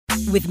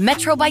With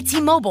Metro by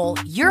T-Mobile,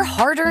 your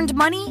hard-earned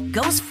money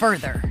goes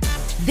further.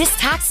 This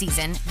tax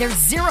season, there's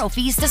zero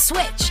fees to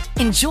switch.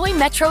 Enjoy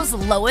Metro's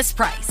lowest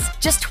price,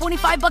 just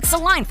 $25 a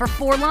line for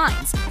 4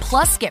 lines.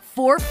 Plus, get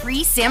 4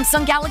 free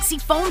Samsung Galaxy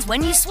phones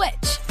when you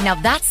switch. Now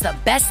that's the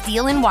best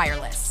deal in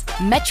wireless.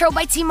 Metro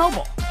by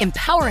T-Mobile,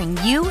 empowering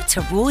you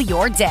to rule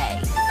your day.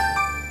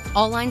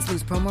 All lines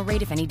lose promo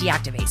rate if any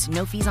deactivates.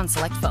 No fees on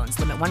select phones.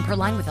 Limit 1 per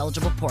line with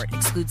eligible port.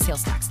 Excludes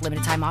sales tax.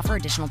 Limited time offer.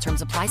 Additional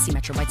terms apply. See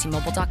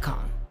metrobytmobile.com.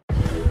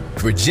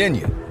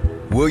 Virginia,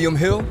 William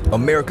Hill,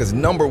 America's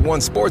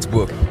 #1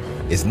 sportsbook,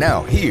 is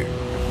now here.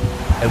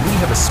 And we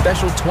have a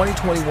special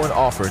 2021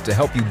 offer to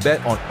help you bet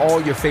on all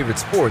your favorite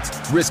sports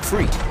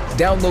risk-free.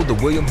 Download the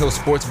William Hill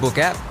Sportsbook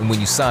app, and when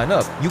you sign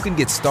up, you can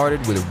get started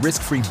with a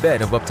risk-free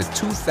bet of up to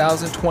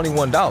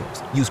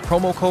 $2,021. Use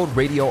promo code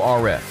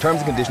RADIORF. Terms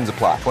and conditions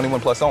apply. 21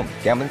 plus only.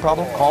 Gambling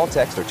problem? Call,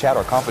 text, or chat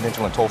our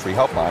confidential and toll-free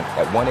helpline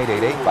at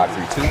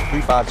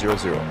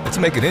 1-888-532-3500. Let's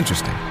make it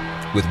interesting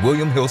with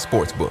William Hill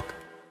Sportsbook.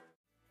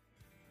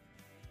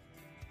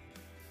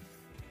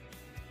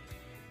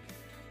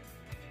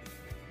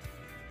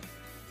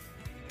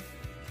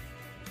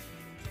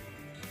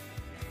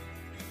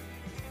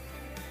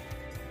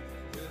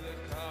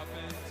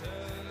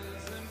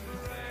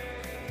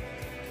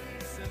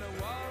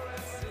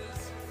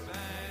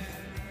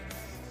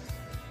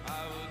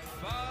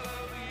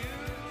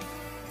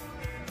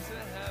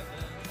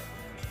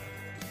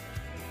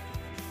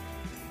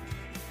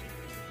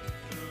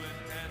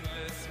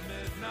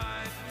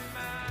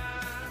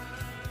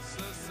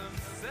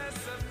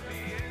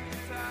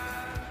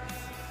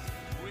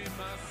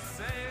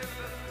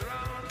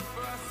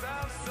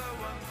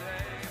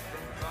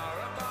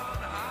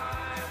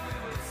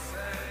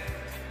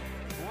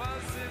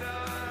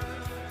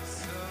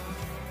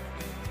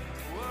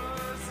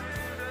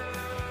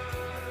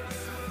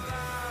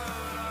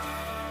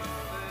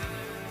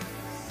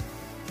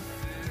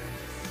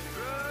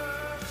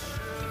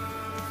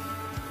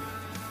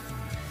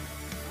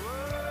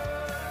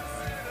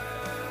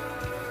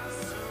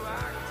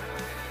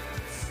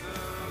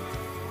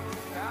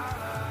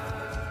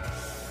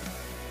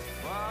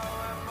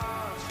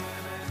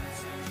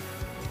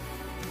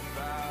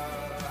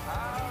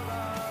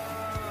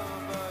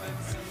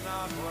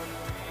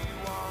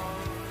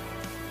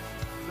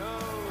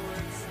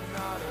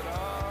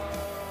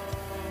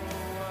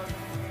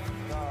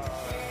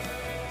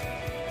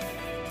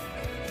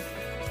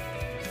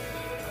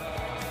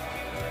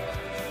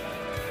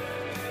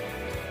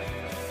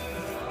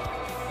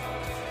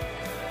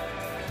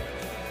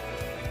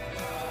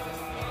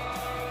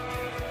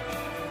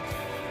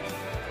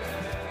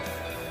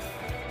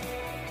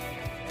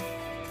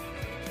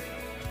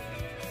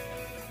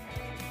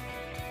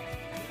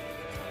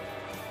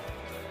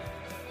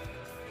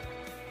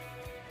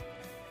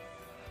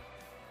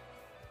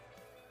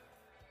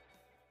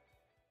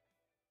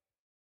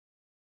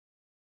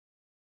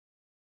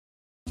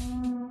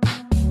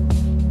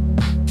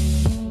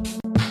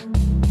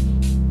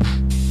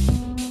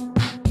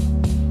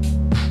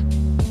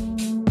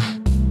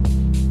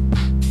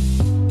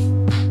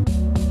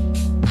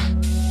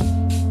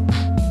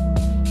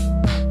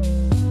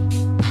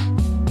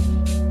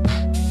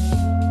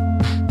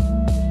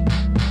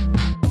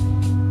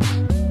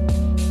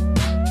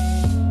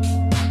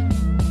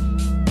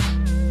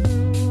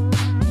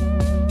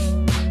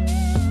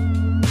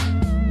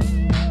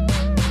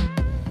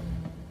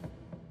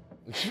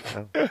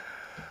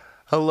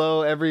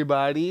 Hello,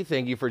 everybody.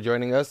 Thank you for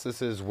joining us.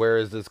 This is Where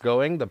Is This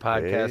Going? The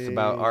podcast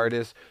about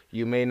artists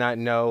you may not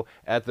know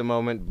at the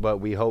moment, but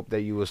we hope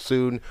that you will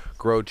soon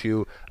grow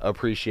to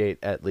appreciate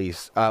at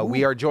least.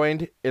 We are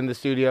joined in the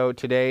studio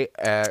today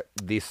at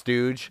the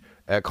Stooge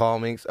at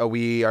Calmings.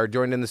 We are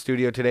joined in the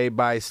studio today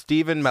by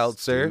Steven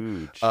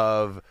Meltzer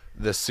of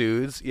the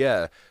Suds.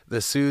 Yeah,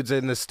 the Suds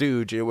and the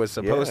Stooge. It was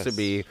supposed to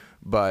be,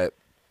 but...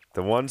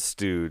 The one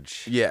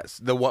Stooge. Yes,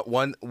 the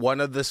one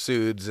of the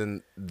Suds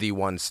and the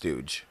one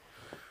Stooge.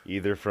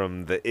 Either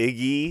from the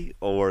Iggy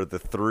or the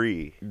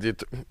Three. The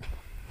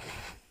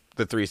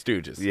Three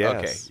Stooges. Yes.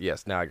 Okay,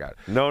 yes, now I got it.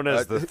 Known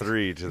as the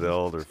Three to the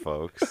older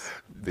folks.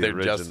 They're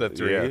just the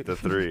Three? Yeah, the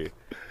Three.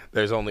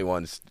 There's only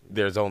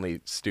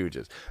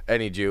Stooges.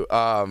 Any Jew.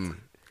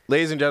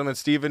 Ladies and gentlemen,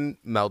 Steven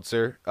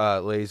Meltzer.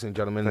 Ladies and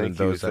gentlemen, and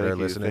those that are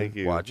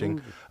listening,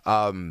 watching.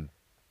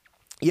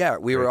 Yeah,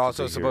 we were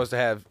also supposed to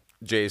have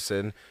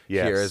Jason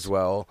here as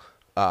well.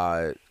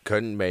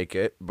 Couldn't make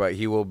it, but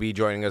he will be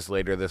joining us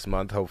later this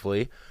month,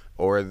 hopefully,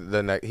 or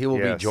the next. He will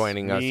be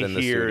joining us in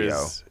the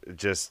studio. Is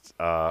just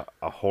a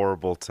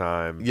horrible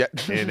time. Yeah.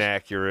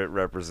 Inaccurate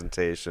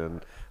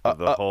representation of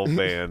the whole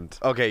band.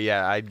 Okay,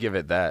 yeah, I'd give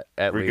it that.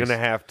 We're gonna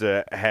have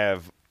to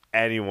have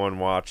anyone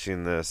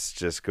watching this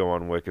just go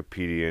on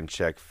Wikipedia and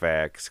check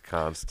facts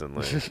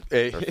constantly.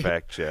 Or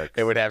fact checks.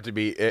 It would have to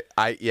be. And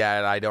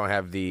I don't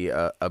have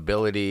the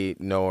ability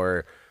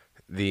nor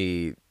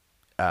the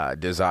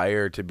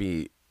desire to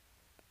be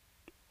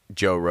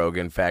Joe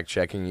Rogan fact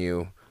checking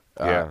you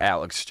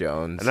Alex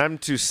Jones. And I'm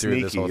too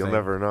sneaky. You'll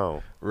never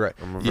know. Right.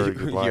 I'm a very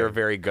good liar. You're a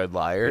very good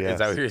liar. Yes. Is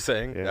that what you're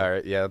saying? Yeah. All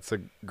right. Yeah, it's a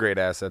great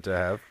asset to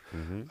have.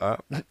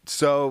 Mm-hmm.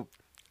 So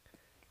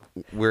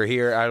we're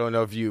here. I don't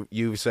know if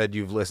you said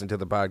you've listened to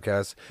the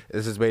podcast.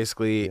 This is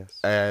basically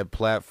a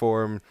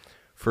platform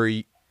for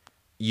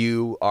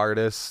you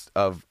artists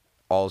of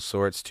all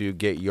sorts to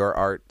get your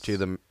art to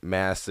the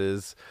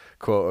masses,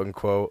 quote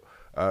unquote,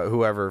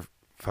 whoever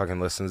fucking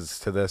listens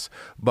to this.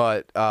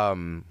 But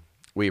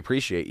we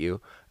appreciate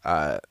you.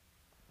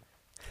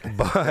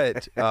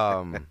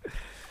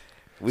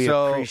 We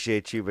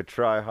appreciate you, but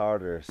try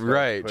harder.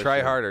 Right,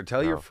 try harder.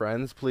 Tell your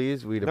friends,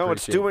 please. We'd appreciate that. No,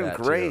 it's doing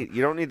great. Too.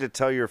 You don't need to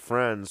tell your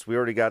friends. We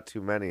already got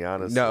too many,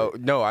 honestly.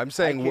 No, I'm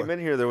saying I came in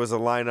here. There was a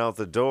line out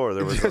the door.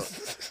 There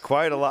was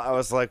quite a lot. I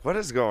was like, "What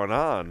is going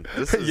on?"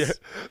 This is.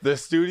 The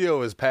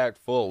studio is packed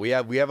full. We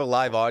have a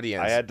live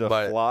audience. I had to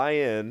fly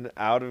in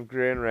out of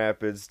Grand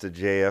Rapids to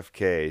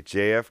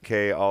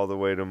JFK all the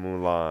way to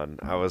Mulan.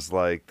 I was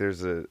like,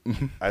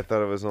 I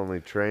thought it was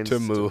only trains to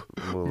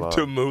Mulan.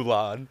 To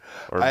Mulan.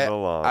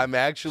 Milan. I'm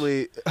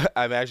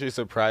actually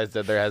surprised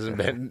that there hasn't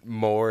been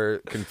more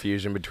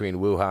confusion between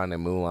Wuhan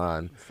and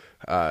Mulan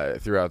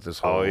throughout this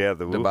whole the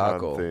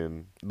debacle. Wuhan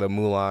thing. The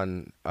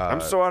Mulan.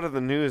 I'm so out of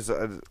the news.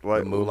 The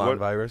Mulan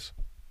virus.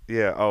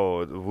 Yeah.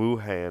 Oh,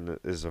 Wuhan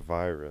is a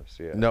virus.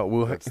 Yeah. No,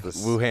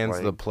 Wuhan's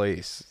the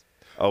place.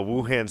 Oh,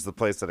 Wuhan's the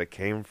place that it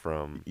came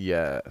from.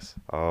 Yes.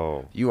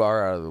 Oh. You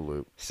are out of the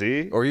loop.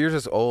 See? Or you're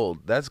just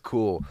old. That's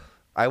cool.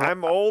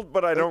 I'm old,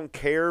 but I don't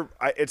care.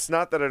 It's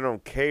not that I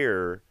don't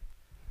care.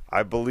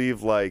 I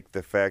believe like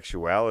the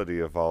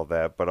factuality of all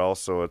that, but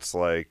also it's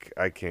like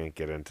I can't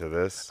get into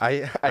this.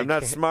 I'm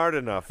not smart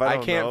enough. I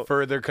can't know.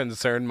 Further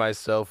concern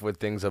myself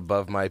with things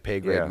above my pay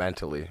grade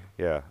mentally.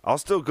 Yeah, I'll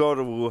still go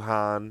to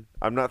Wuhan.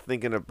 I'm not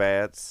thinking of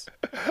bats.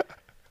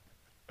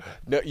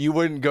 No, you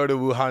wouldn't go to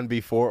Wuhan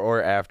before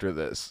or after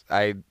this.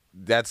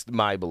 That's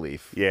my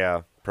belief.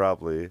 Yeah,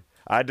 probably.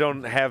 I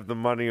don't have the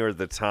money or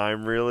the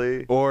time,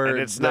 really, or and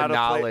it's the not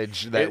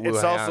knowledge that Wuhan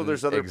it's also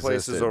there's other existed.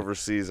 Places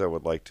overseas I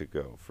would like to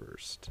go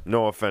first.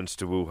 No offense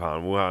to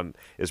Wuhan. Wuhan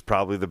is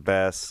probably the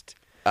best.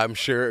 I'm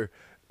sure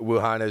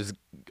Wuhan is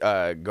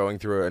going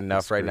through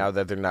enough right now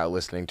that they're not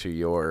listening to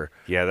your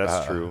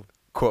that's true,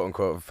 quote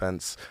unquote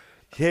offense.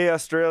 Hey,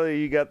 Australia,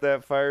 you got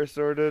that fire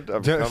sorted?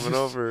 I'm coming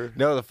over.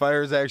 No, the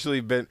fire's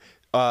actually been.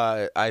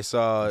 I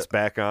saw it's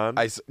back on.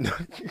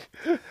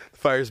 The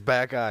fire's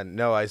back on.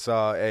 No, I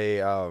saw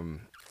it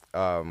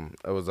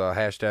was a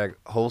hashtag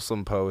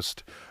wholesome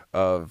post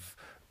of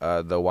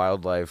the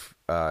wildlife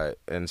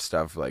and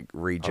stuff like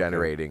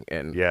regenerating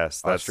in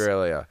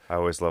Australia. I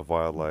always love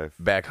wildlife.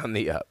 Back on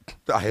the up.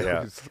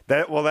 That's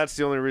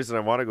the only reason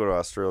I want to go to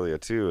Australia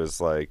too. Is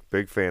like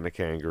big fan of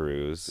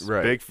kangaroos.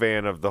 Right. Big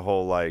fan of the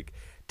whole like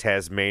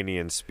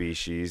Tasmanian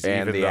species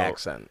and the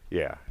accent.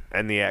 Yeah.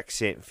 And the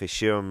accent for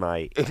sure,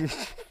 mate.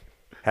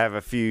 Have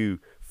a few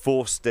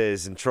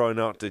Forsters and try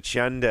not to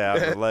chunder out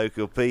the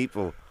local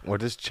people. What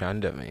does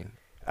chunder mean?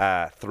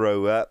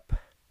 Throw up.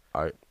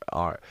 All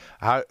right.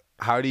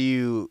 How do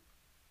you?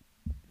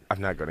 I'm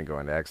not going to go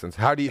into accents.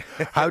 How do you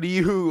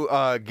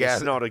gather?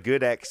 It's not a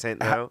good accent,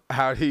 though.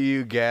 How do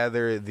you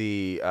gather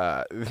the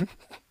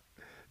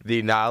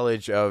the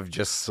knowledge of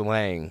just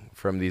slang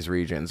from these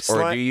regions,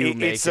 or do you make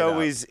it up?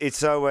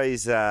 It's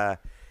always.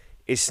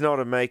 It's not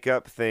a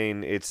make-up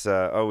thing. It's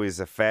always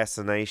a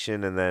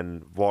fascination, and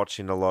then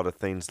watching a lot of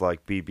things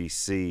like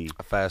BBC.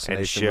 A fascination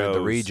and shows, with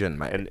the region,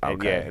 mate.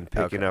 And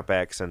picking up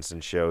accents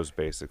in shows,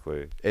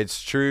 basically.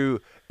 It's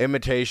true.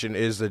 Imitation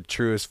is the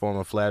truest form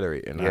of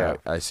flattery, and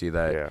I see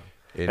that. Yeah.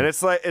 And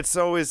it's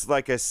always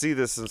like I see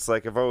this, and it's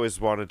like I've always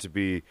wanted to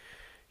be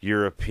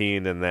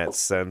European in that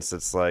sense.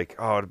 It's like,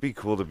 oh, it'd be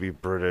cool to be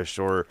British,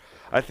 or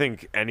I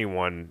think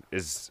anyone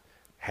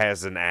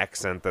has an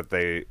accent that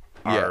they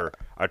are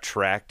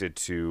attracted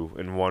to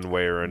in one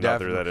way or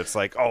another. Definitely. That it's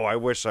like, oh, I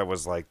wish I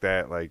was like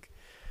that. Like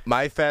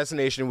my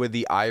fascination with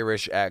the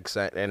Irish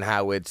accent and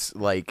how it's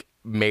like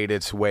made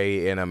its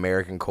way in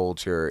American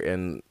culture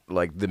in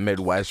like the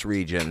Midwest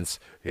regions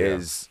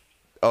is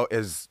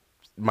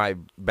my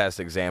best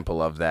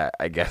example of that,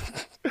 I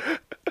guess.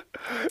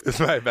 It's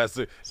my best.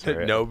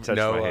 Sorry, no,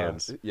 my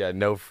hands. Yeah,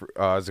 no.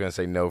 I was gonna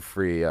say no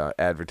free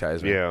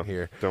advertisement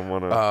here. Don't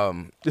want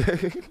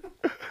to.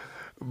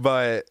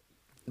 But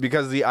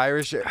because the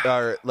Irish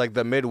are like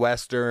the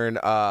Midwestern,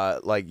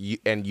 like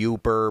and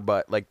Yooper,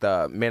 but like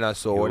the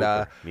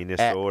Minnesota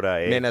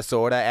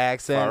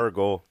accent.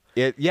 Fargo.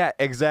 Yeah,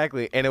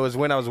 exactly. And it was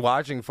when I was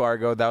watching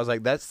Fargo that I was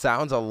like, that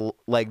sounds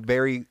like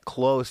very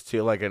close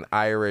to like an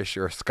Irish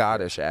or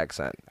Scottish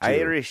accent. Too.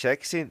 Irish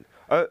accent.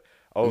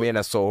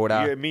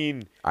 Minnesota. You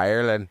mean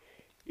Ireland?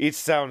 It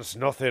sounds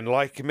nothing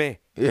like me.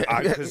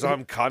 Because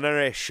I'm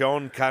Connery,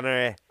 Sean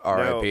Connery.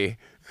 R.I.P.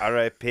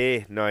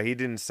 R.I.P. No, he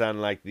didn't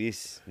sound like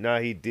this.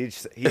 No, he did.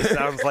 He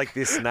sounds like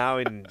this now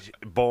in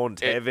Born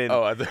to Heaven.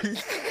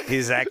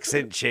 His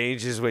accent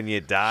changes when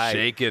you die.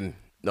 Shaken,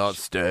 not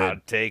stirred.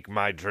 I'll take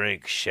my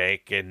drink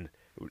shaken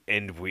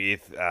and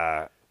with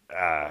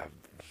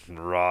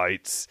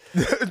rights.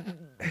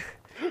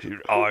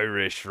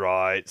 Irish,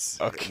 right?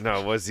 Okay.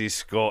 No, was he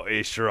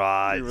Scottish,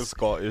 right? He was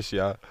Scottish,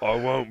 yeah. I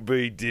won't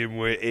be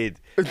dim-witted.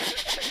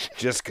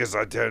 Just because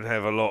I don't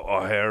have a lot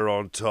of hair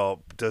on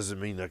top doesn't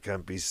mean I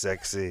can't be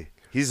sexy.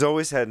 He's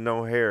always had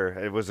no hair.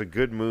 It was a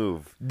good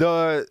move.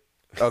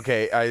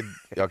 Okay,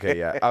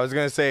 yeah. I was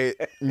gonna say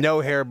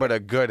no hair, but a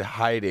good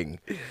hiding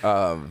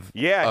of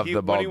the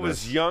baldness. When he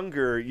was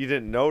younger, you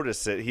didn't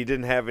notice it. He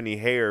didn't have any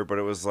hair, but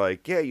it was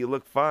like, yeah, you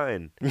look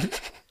fine.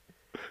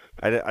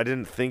 I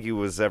didn't think he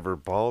was ever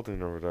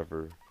balding or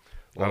whatever.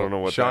 I don't know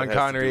what Sean that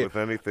has Connery, to do with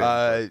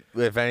anything.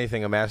 If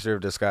anything, a master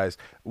of disguise.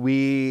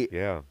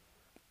 Yeah.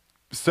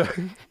 So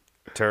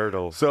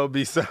Turtle. so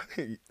besides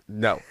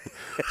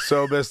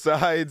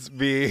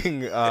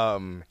being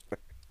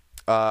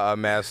a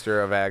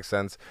master of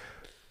accents,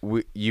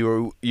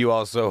 you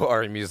also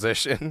are a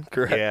musician,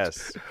 correct?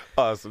 Yes.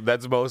 Awesome.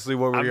 That's mostly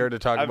what we're here to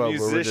talk about.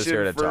 We're just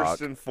here to talk.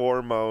 First and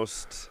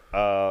foremost.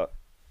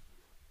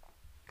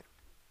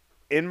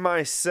 In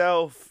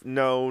myself,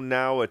 no,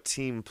 now a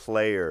team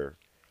player.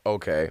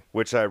 Okay.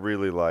 Which I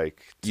really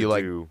like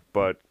to do.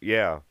 But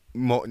yeah.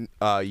 You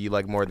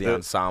like more the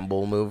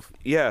ensemble move?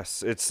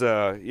 Yes, it's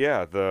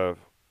the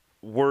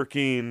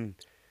working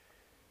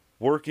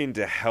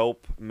to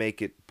help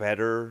make it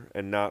better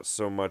and not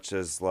so much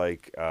as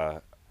like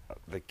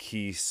the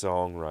key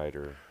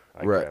songwriter,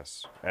 I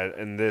guess.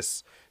 In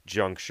this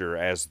juncture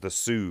as the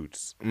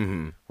Suits,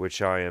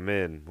 which I am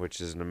in, which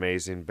is an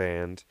amazing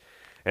band.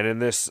 And in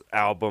this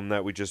album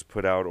that we just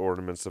put out,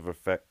 Ornaments of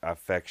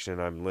Affection,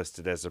 I'm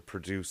listed as a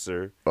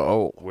producer.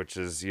 Oh. Which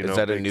is, Is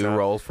that a new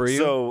role for you?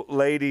 So,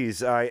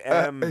 ladies, I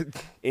am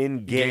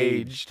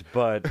engaged,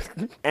 but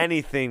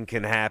anything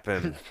can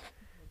happen.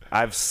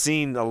 I've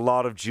seen a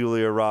lot of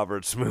Julia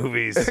Roberts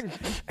movies.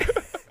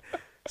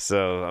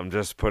 So, I'm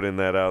just putting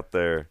that out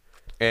there.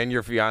 And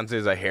your fiance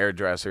is a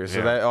hairdresser,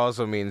 so that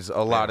also means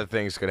a lot of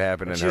things could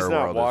happen in her world as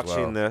well. She's not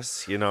watching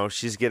this,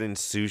 she's getting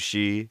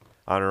sushi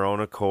on her own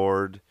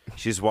accord.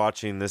 She's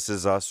watching This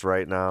Is Us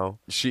right now.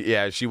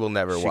 She will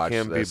never watch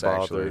can't this, be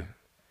bothered.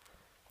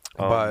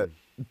 But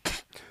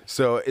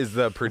so is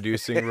the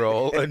producing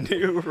role a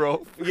new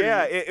role for you?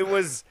 Yeah, it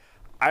was.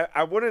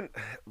 I wouldn't.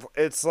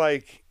 It's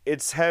like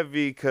it's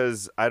heavy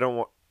because I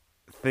don't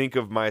think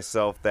of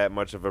myself that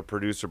much of a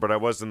producer, but I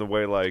was in the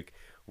way like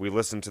we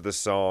listened to the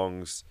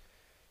songs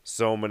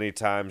so many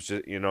times,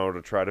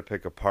 to try to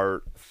pick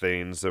apart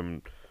things,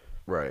 and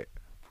right.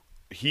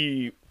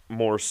 He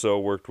more so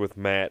worked with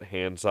Matt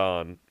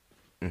hands-on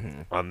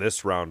on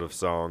this round of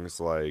songs,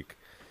 like,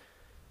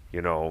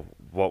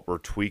 what we're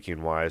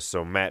tweaking wise.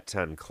 So Matt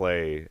 10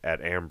 Clay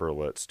at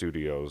Amberlit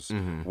Studios,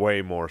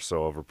 way more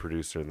so of a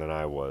producer than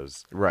I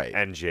was. Right.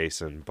 And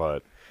Jason,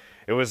 but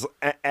it was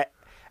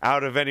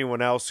out of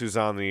anyone else who's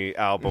on the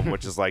album,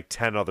 which is like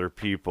 10 other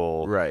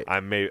people. Right.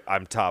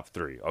 I'm top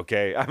 3.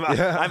 Okay.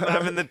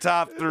 I'm in the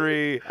top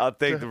 3. I'll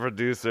take the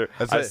producer.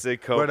 I say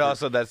Coker. But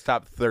also that's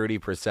top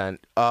 30%.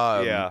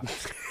 Yeah.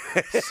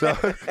 So,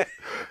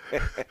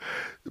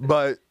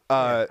 but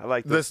I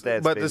like those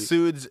stats, but baby. the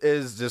Suits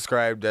is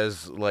described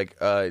as like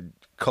a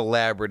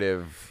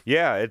collaborative.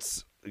 Yeah,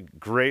 it's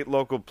great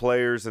local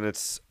players, and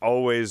it's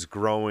always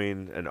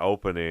growing and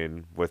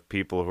opening with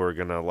people who are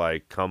gonna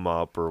like come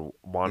up or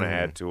want to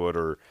add to it,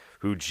 or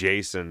who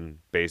Jason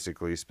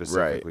basically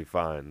specifically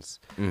finds,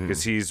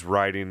 because he's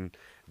writing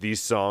these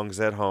songs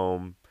at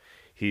home.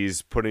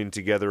 He's putting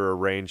together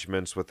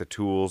arrangements with the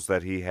tools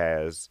that he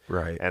has.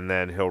 Right. And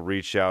then he'll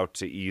reach out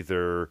to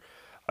either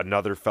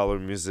another fellow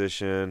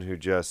musician who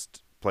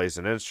just plays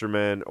an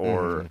instrument,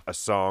 or a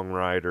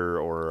songwriter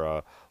or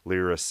a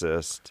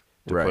lyricist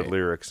to put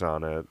lyrics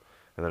on it.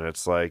 And then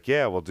it's like,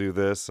 yeah, we'll do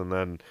this. And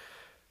then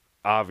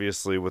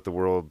obviously with the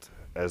world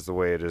as the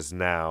way it is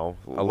now,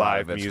 a live lot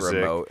of it's music,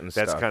 remote and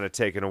that's stuff. kind of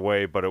taken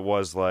away. But it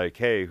was like,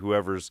 hey,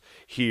 whoever's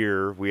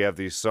here, we have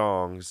these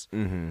songs.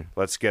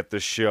 Let's get the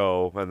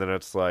show. And then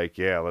it's like,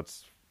 yeah,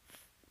 let's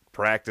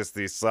practice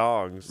these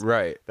songs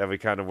that we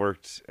kind of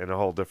worked in a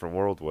whole different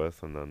world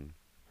with. And then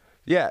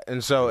yeah,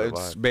 and so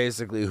it's live.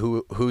 basically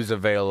who's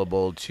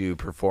available to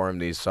perform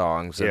these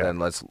songs, and then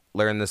let's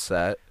learn the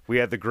set. We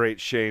had the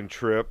great Shane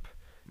Tripp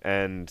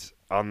and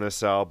on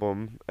this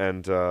album,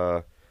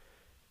 and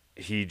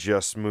he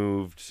just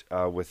moved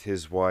with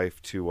his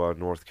wife to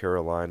North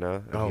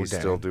Carolina, and he's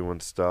still doing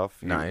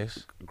stuff.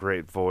 Nice.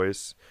 Great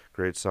voice,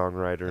 great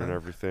songwriter and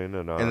everything.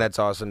 And that's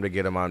awesome to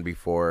get him on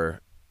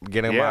before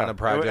getting him on a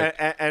project.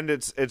 And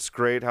it's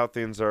great how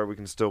things are. We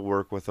can still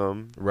work with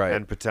them. Right.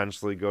 And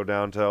potentially go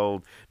down to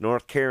old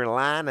North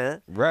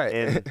Carolina. Right.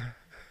 And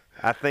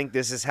I think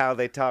this is how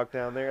they talk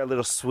down there. A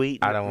little sweet.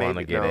 I don't want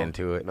to get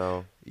into it.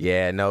 No.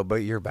 Yeah, no, but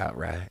you're about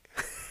right.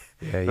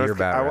 Yeah, you're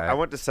about right. I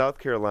went to South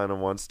Carolina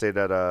once, stayed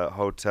at a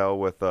hotel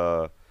with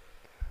a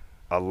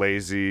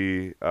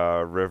lazy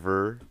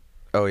river.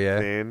 Oh, yeah?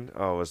 Thing.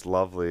 Oh, it was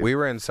lovely. We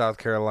were in South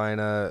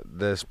Carolina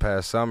this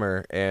past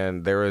summer,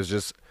 and there was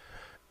just,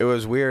 it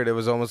was weird. It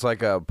was almost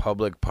like a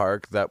public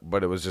park,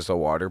 but it was just a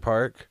water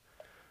park.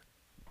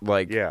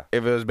 Like, if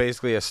it was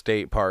basically a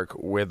state park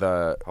with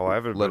a I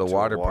haven't little been to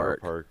water a water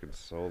park. in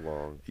so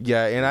long.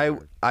 Yeah,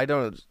 and I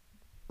don't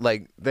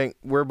think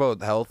we're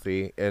both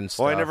healthy and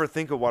stuff. Well, I never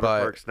think of water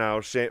but- parks now.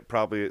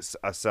 Probably it's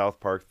a South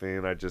Park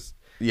thing. I just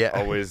Yeah.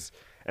 always,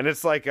 and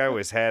it's like I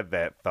always had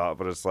that thought,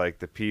 but it's like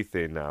the P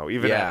thing now.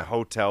 Even Yeah. at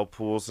hotel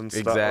pools and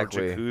stuff,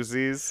 Exactly. or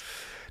jacuzzis,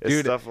 it's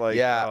Dude, stuff like,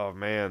 yeah. oh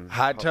man,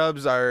 Hot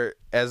tubs are,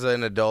 as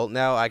an adult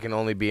now, I can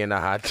only be in a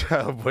hot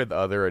tub with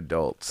other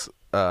adults.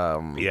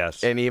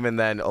 Yes. And even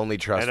then, only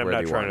and trustworthy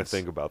I'm not trying ones. to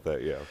think about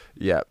that. Yeah.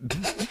 Yeah.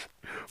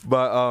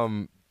 But,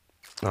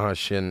 oh,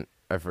 shit.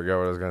 I forgot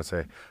what I was going to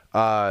say.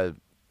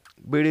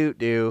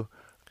 Boo-doo-doo.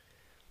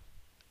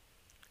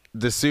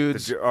 The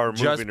suits Are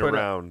just moving put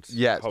around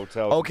yes. hotels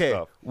and Okay.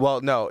 stuff.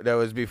 Well, no, that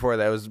was before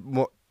that. It was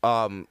more,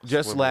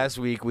 just Swimming. last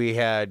week we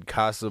had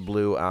Casa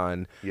Blue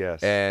on.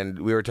 Yes. And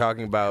we were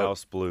talking about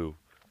House Blue.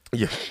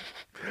 yeah.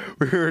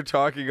 We were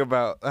talking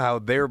about how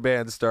their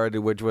band started,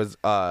 which was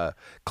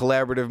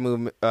collaborative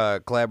movement,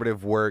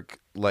 collaborative work,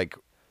 like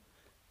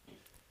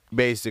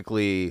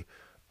basically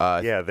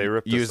Yeah, they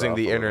ripped us using off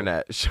the a little.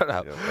 internet. Shut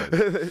up.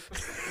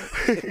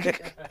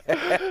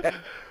 Yeah,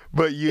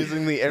 But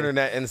using the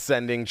internet and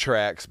sending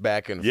tracks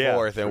back and Yeah,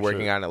 forth and for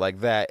working sure. on it like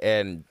that.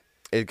 And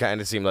it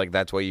kind of seemed like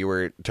that's what you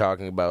were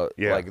talking about,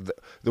 Yeah. like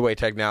the way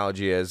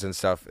technology is and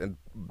stuff.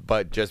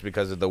 But just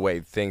because of the way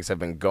things have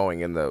been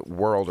going in the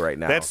world right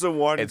now. That's the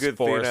one it's good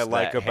thing I forced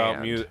like that about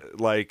hand. music.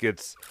 Like,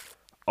 it's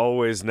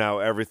always now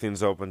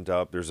everything's opened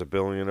up. There's a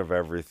billion of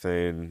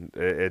everything.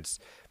 It's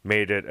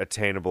made it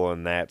attainable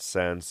in that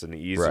sense and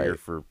easier Right.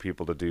 for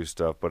people to do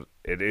stuff. But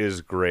it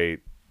is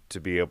great to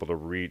be able to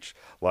reach,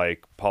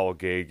 like Paul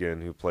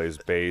Gagin, who plays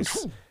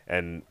bass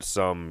and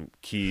some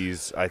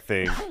keys, I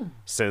think,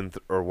 synth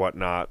or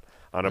whatnot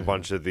on a Mm-hmm.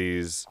 bunch of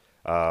these.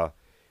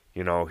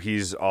 You know,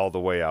 he's all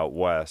the way out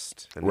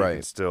west, and he can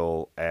Right.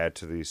 still add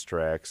to these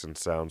tracks and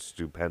sound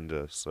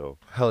stupendous. So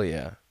Hell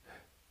yeah.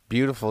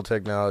 Beautiful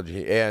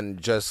technology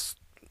and just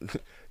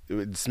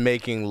it's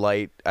making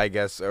light, I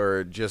guess,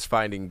 or just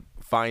finding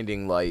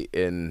light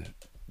in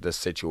the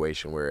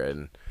situation we're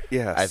in.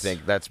 Yes. I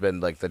think that's been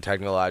like the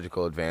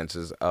technological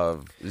advances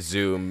of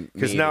Zoom.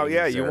 because now,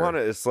 yeah, you meetings want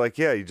to. It's like,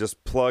 yeah, you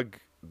just plug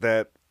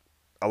that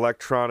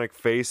electronic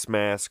face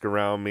mask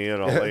around me,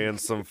 and I'll lay in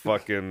some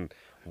fucking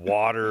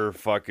water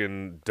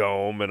fucking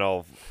dome, and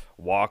I'll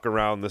walk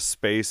around the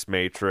space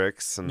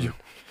matrix and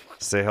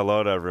say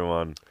hello to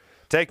everyone.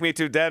 Take me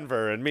to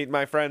Denver and meet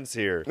my friends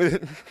here.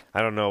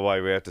 I don't know why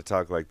we have to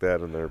talk like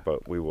that in there,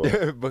 but we will.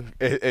 But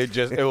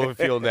it will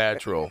feel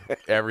natural.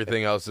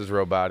 Everything else is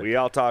robotic. We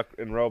all talk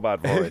in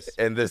robot voice.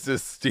 And this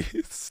is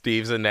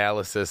Steve's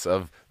analysis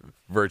of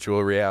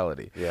virtual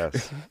reality.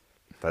 Yes.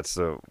 That's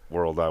the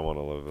world I want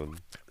to live in.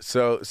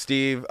 So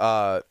Steve,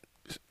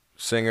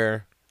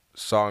 singer,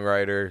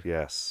 songwriter,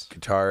 Yes.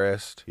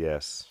 guitarist.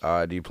 Yes.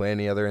 Do you play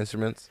any other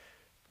instruments?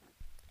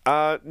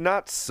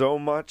 Not so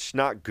much.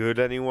 Not good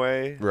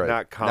anyway. Right.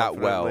 Not Not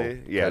well,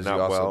 confidently. Yeah, 'cause you not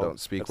also well. don't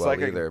speak it's well like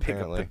either, I can pick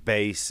apparently. up the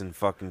bass and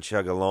fucking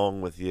chug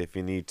along with you if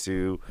you need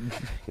to.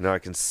 You know, I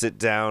can sit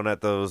down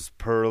at those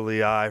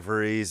pearly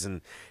ivories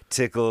and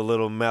tickle a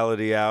little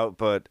melody out,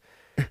 but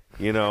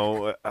you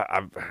know,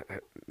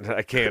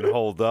 I can't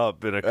hold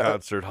up in a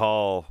concert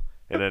hall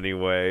in any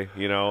way.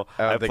 You know,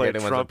 I don't I think played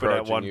anyone's trumpet at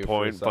approaching one you for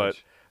point, but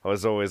such. I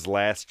was always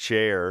last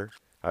chair.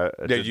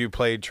 Did you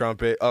play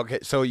trumpet? Okay,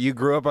 so you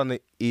grew up on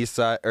the east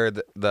side or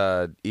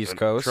the East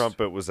Coast?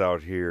 Trumpet was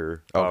out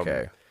here.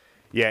 Okay.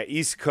 Yeah,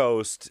 East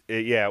Coast.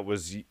 It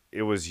was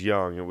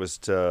young. It was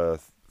to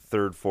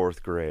third,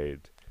 fourth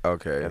grade,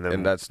 Okay, and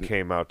then that's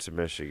came out to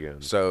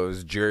Michigan, so it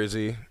was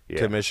Jersey Yeah.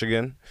 to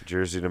Michigan,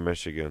 Jersey to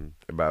Michigan.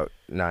 about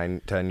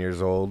 9-10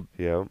 years old.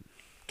 Yeah,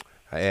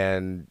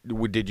 And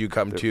did you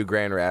come to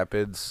Grand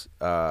Rapids?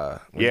 When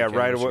you yeah. came to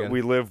Right away, Michigan?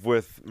 we lived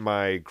with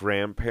my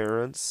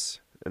grandparents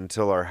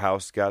until our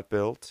house got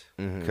built.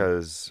 Mm-hmm.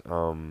 Because,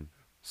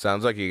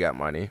 Sounds like you got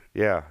money.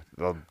 yeah,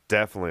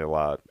 definitely a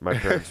lot. My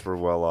parents were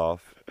well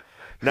off.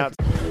 Not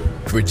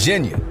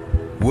Virginia,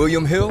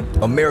 William Hill,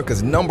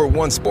 America's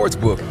 #1 sports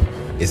book,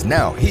 is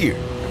now here.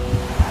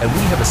 And we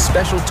have a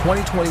special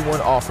 2021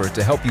 offer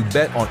to help you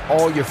bet on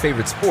all your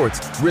favorite sports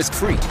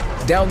risk-free.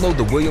 Download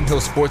the William Hill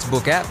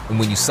Sportsbook app, and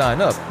when you sign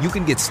up, you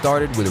can get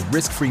started with a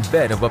risk-free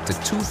bet of up to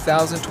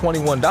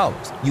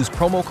 $2,021. Use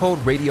promo code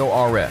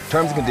RADIORF.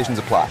 Terms and conditions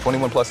apply.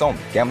 21 plus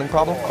only. Gambling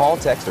problem? Call,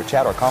 text, or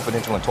chat our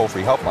confidential and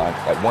toll-free helpline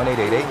at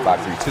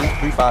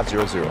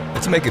 1-888-532-3500.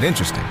 Let's make it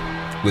interesting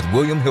with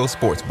William Hill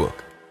Sportsbook.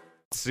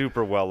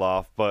 super well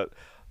off, but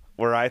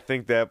where I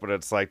think that, but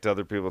it's like to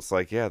other people, it's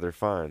like, yeah, they're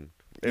fine.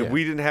 And Yeah.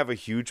 we didn't have a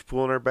huge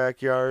pool in our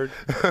backyard.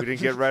 We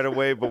didn't get right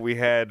away, but we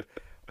had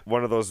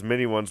one of those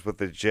mini ones with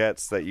the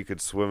jets that you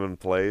could swim in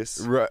place.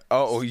 Right.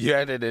 Oh, you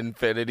had an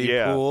infinity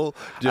Yeah. pool.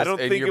 Just I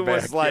don't in think your it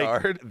was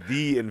backyard. like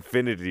the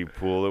infinity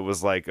pool. It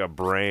was like a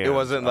brand. It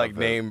wasn't like of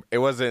name. It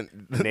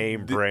wasn't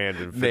name brand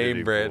infinity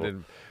name brand. pool.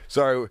 And,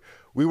 sorry,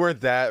 we weren't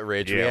that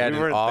rich. we Yeah, had we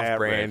an weren't that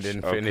off-brand rich,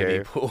 infinity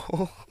okay.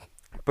 pool.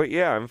 But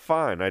yeah, I'm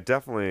fine. I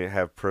definitely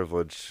have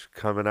privilege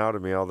coming out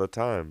of me all the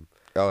time.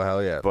 Oh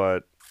hell yeah!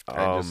 But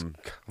I just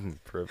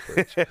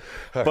privilege.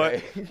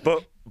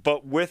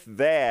 but with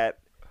that,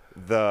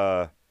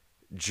 the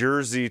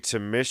Jersey to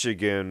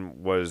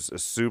Michigan was a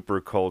super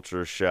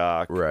culture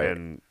shock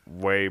and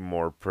way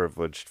more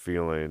privileged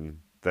feeling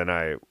than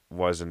I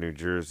was in New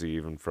Jersey,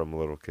 even from a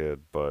little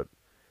kid. But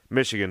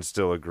Michigan's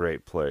still a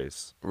great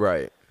place.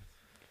 Right.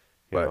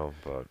 But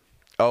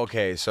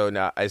okay, so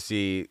now I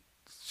see.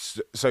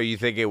 So you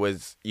think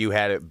you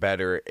had it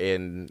better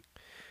in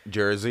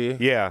Jersey?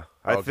 Yeah.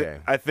 Okay.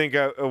 I think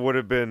I would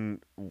have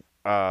been.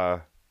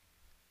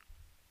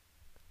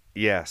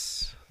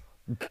 Yes.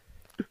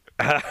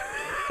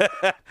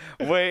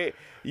 Wait,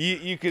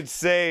 you could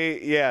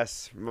say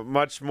yes,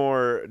 much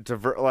more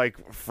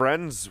like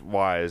friends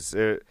wise,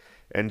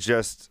 and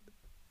just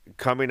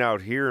coming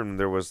out here, and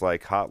there was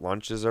like hot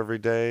lunches every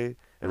day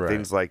and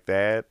things like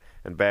that.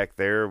 And back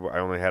there, I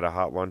only had a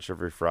hot lunch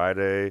every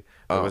Friday.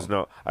 There was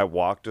I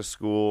walked to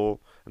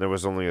school, and there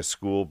was only a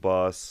school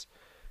bus,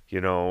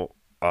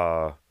 So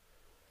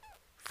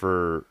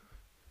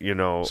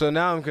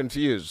now I'm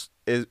confused.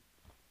 Is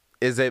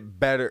it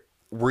better?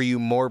 Were you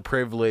more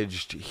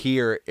privileged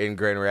here in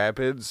Grand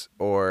Rapids,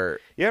 or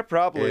yeah,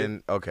 probably.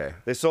 Okay.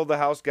 They sold the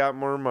house, got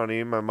more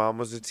money. My mom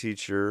was a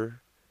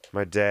teacher.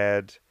 My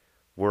dad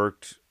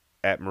worked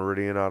at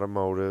Meridian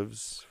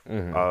Automotives,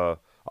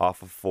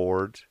 off of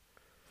Ford.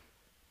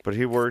 But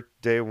he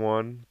worked day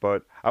one.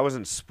 But I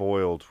wasn't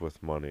spoiled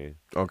with money.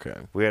 Okay.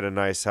 We had a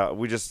nice house.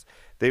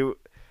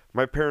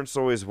 My parents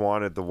always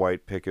wanted the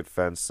white picket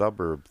fence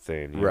suburb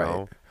thing, you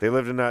know? They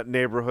lived in that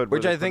neighborhood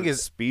which where I think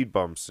is speed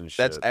bumps and shit.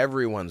 That's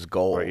everyone's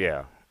goal. Right,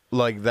 yeah.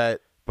 Like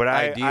that. But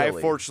I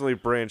ideally. fortunately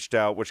branched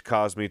out, which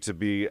caused me to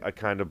be a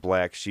kind of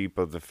black sheep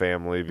of the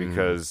family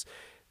because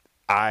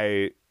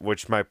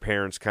which my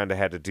parents kind of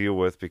had to deal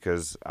with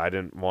because I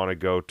didn't want to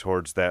go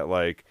towards that,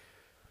 like,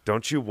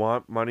 don't you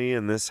want money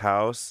in this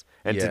house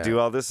and to do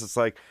all this? It's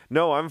like,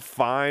 no, I'm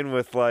fine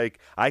with, like,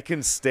 I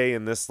can stay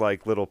in this,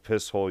 like, little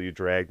piss hole you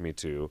dragged me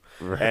to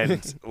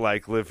and,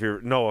 like, live here.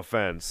 No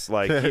offense.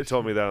 Like, he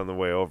told me that on the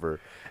way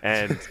over.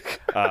 And,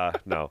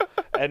 no.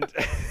 And,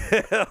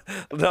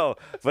 no,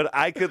 but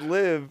I could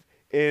live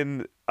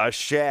in a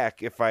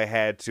shack if I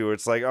had to.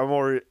 It's like, I'm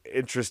more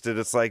interested.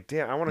 It's like,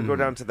 damn, I want to go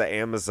down to the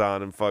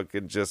Amazon and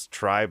fucking just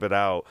tribe it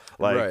out.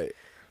 Like,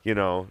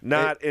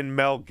 not in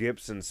Mel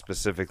Gibson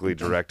specifically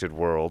directed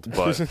world,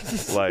 but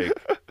like,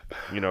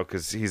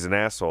 because he's an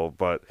asshole,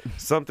 but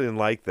something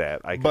like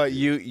that. But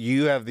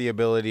you have the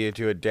ability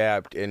to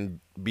adapt and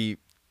be,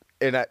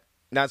 and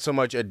not so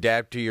much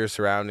adapt to your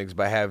surroundings,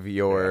 but have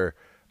your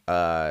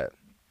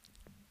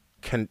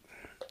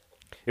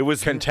it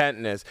was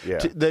contentness. Yeah.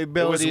 The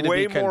ability it was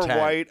way to be content. more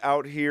white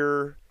out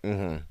here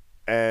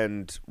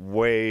and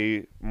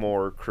way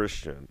more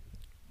Christian.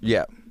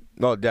 Yeah.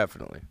 No,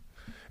 definitely.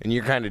 And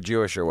you're kind of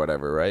Jewish or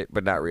whatever, right?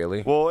 But not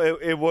really. Well,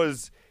 it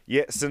was,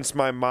 since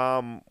my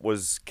mom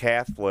was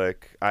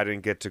Catholic, I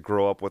didn't get to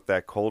grow up with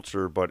that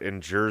culture. But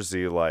in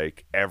Jersey,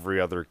 like, every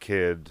other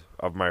kid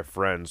of my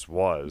friends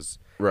was.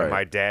 Right. And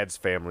my dad's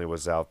family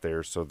was out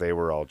there, so they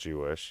were all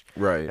Jewish.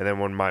 Right. And then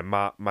when my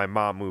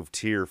mom moved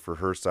here for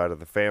her side of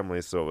the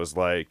family, so it was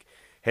like,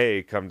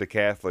 hey, come to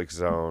Catholic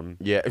Zone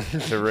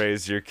to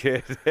raise your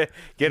kid.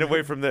 Get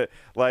away from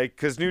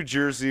because New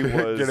Jersey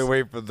was... Get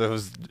away from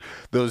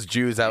those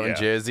Jews out in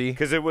Jersey.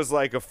 Because it was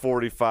like a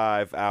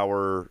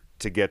 45-hour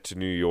to get to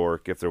New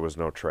York if there was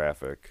no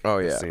traffic. Oh,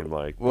 yeah. It seemed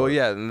like. Well,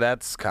 yeah, and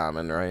that's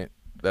common, right?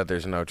 That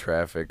there's no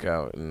traffic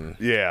out in...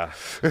 Yeah,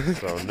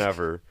 so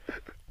never.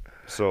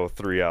 So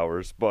 3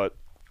 hours, but...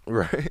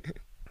 Right.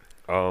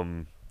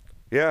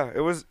 Yeah,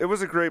 it was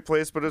a great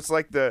place, but it's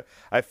like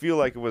I feel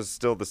like it was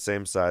still the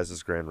same size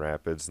as Grand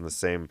Rapids and the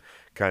same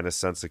kind of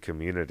sense of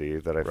community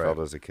that I felt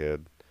as a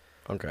kid.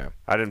 Okay.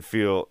 I didn't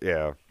feel,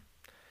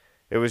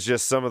 it was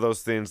just some of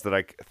those things that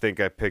I think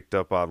I picked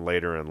up on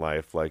later in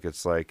life. Like,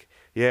 it's like,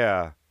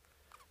 it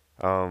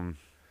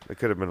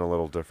could have been a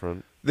little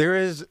different. There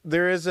is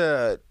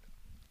a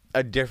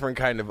different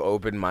kind of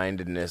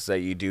open-mindedness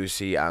that you do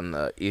see on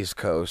the East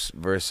Coast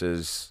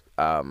versus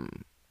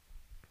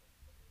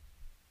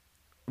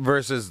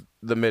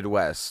the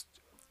Midwest.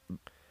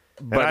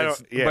 But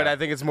I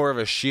think it's more of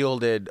a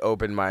shielded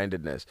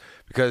open-mindedness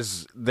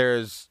because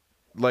there's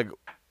like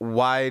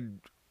wide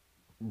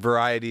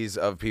varieties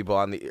of people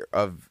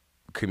of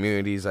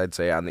communities, I'd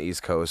say, on the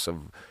East Coast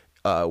of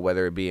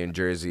whether it be in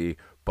Jersey,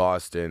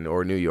 Boston,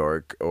 or New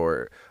York,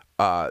 or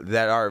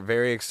that are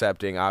very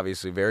accepting,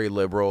 obviously very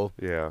liberal.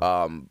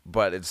 Yeah.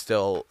 But it's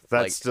still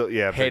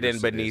hidden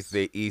beneath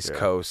the East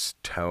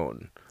Coast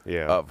tone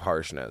of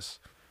harshness.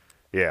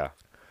 Yeah.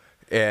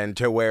 And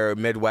to where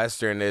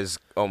Midwestern is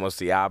almost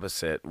the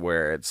opposite,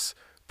 where it's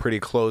pretty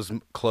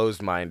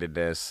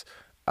closed-mindedness,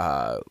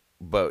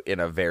 but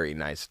in a very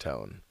nice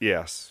tone.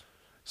 Yes.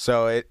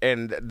 So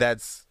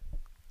that's,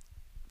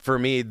 for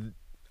me,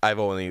 I've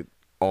only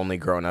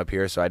grown up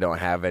here, so I don't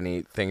have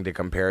anything to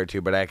compare it to,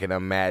 but I can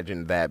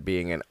imagine that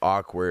being an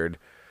awkward,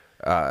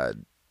 I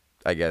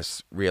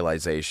guess,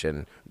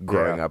 realization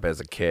growing up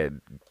as a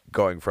kid,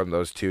 going from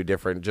those two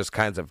different just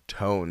kinds of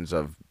tones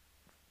of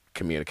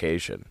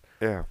communication.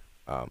 Yeah.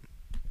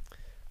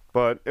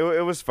 But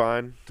it was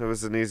fine. It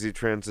was an easy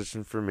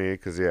transition for me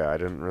because, I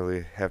didn't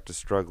really have to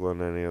struggle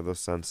in any of those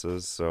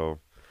senses. So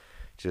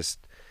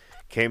just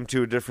came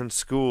to a different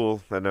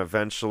school and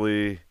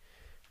eventually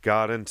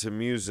got into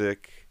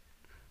music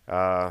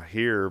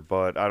here.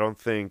 But I don't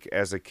think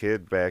as a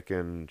kid back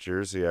in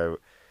Jersey, I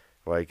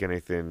like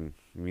anything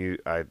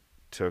I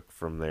took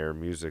from there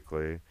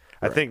musically. Right.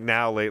 I think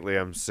now lately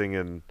I'm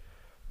singing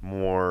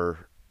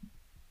more,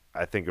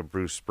 I think, of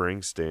Bruce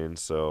Springsteen.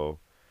 So...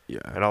 yeah,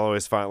 and I'll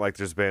always find like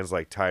there's bands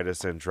like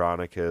Titus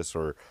Andronicus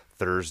or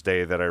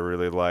Thursday that I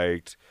really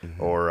liked,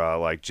 or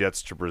like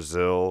Jets to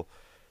Brazil,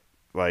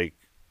 like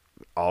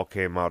all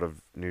came out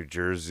of New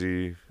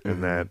Jersey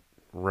in that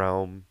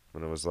realm,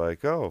 and it was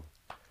like, oh,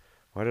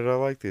 why did I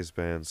like these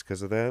bands?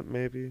 Because of that,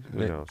 maybe?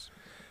 Who knows?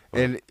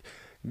 And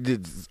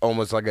it's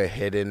almost like a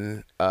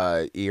hidden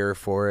ear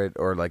for it,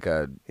 or like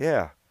a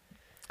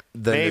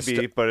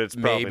maybe, but it's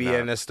maybe not.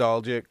 a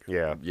nostalgic.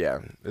 Yeah,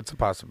 it's a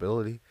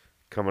possibility.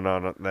 Coming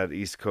on that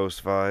East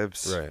Coast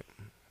vibes. Right.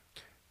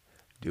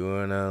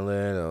 Doing a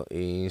little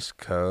East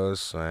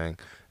Coast swing.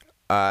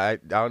 I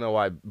don't know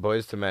why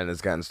Boys to Men has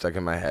gotten stuck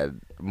in my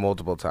head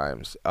multiple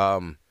times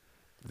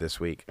this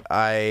week.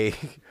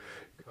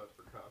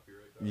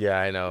 Yeah,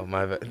 I know.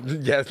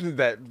 Yes,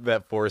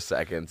 that 4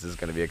 seconds is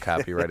going to be a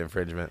copyright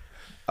infringement.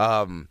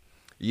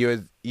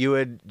 You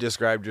had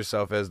described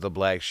yourself as the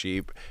black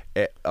sheep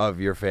of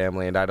your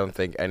family, and I don't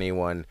think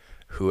anyone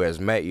who has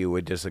met you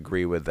would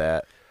disagree with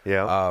that.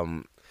 Yeah.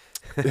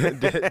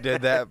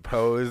 Did that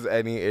pose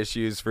any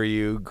issues for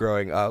you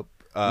growing up?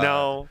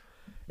 No,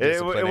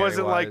 it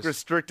wasn't like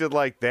restricted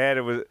like that.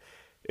 It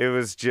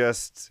was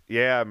just,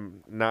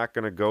 I'm not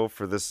gonna go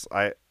for this.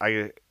 I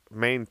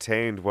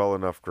maintained well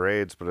enough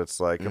grades, but it's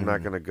like I'm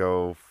not gonna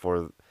go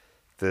for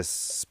this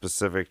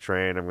specific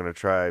train. I'm gonna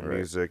try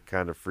music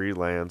kind of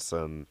freelance.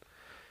 And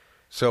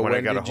so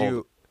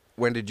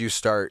when did you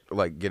start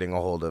like getting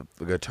a hold of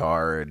the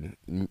guitar and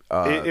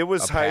it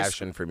was a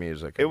passion for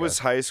music? It was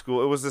high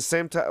school. It was the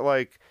same time.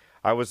 Like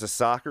I was a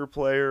soccer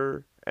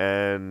player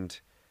and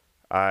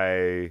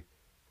I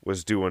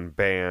was doing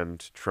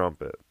band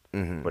trumpet.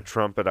 But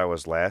trumpet, I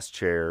was last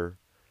chair.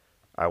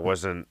 I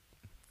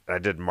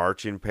did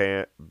marching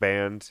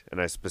band,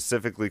 and I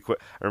specifically quit.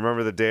 I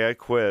remember the day I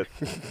quit.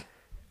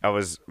 I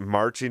was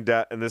marching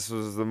down, and this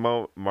was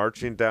the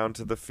marching down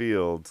to the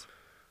field,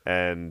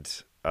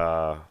 and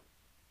all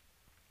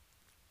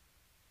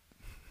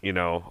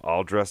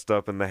dressed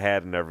up in the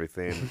hat and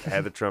everything.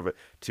 Had the trumpet.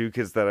 2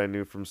 kids that I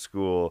knew from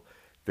school,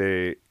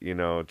 they,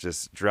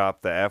 just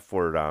dropped the F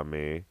word on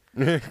me.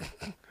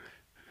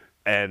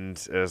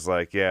 And it was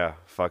like,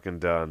 fucking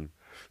done.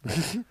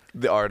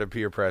 The art of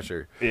peer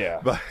pressure.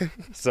 Yeah.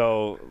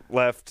 So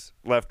left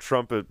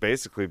trumpet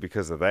basically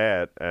because of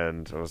that,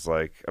 and I was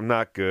like, I'm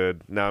not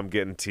good. Now I'm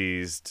getting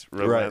teased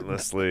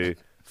relentlessly. Right.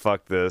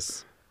 Fuck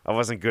this. I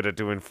wasn't good at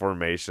doing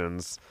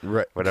formations.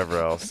 Right. Whatever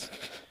else.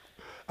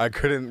 I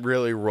couldn't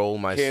really roll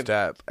my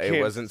step. It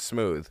wasn't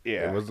smooth.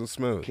 Yeah. It wasn't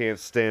smooth. Can't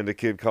stand a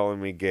kid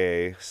calling me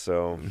gay,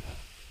 so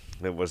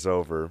it was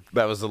over.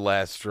 That was the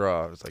last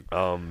straw. I was like,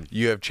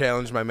 you have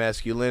challenged my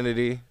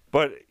masculinity.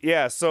 But,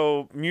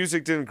 so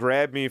music didn't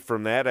grab me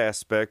from that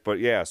aspect. But,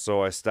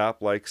 so I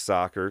stopped like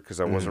soccer because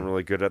I wasn't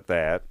really good at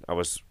that. I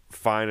was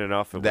fine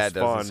enough. That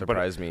doesn't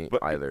surprise me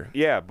either.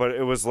 Yeah, but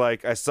it was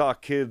like I saw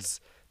kids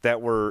that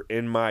were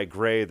in my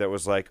grade that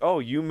was like, oh,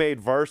 you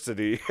made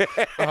varsity.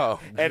 Oh.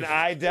 And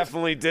I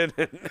definitely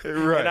didn't.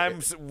 Right. And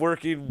I'm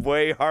working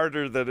way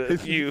harder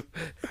than you.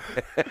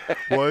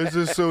 Why is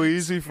this so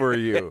easy for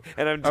you?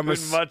 And I'm doing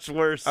much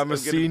worse. I'm a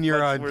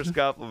senior on worse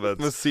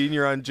compliments. I'm a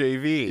senior on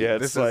JV. Yeah,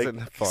 this like,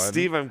 isn't fun.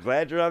 Steve, I'm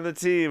glad you're on the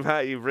team. Huh?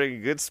 You bring a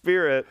good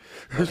spirit.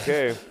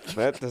 Okay,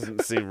 that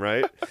doesn't seem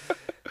right.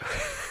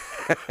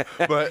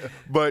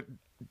 But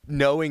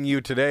knowing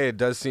you today, it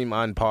does seem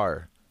on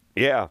par.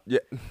 Yeah.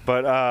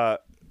 But I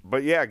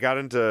got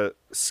into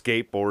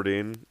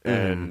skateboarding,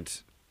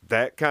 and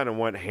that kind of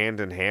went hand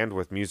in hand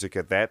with music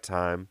at that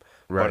time.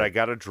 Right. But I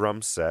got a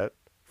drum set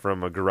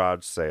from a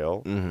garage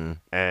sale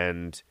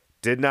and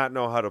did not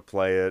know how to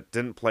play it.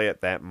 Didn't play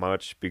it that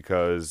much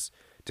because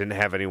didn't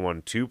have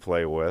anyone to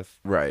play with.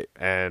 Right.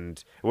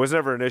 And it was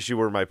never an issue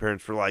where my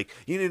parents were like,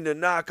 you need to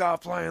knock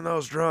off playing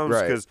those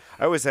drums, because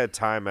I always had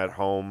time at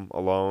home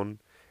alone.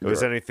 It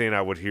was anything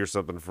I would hear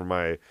something from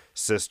my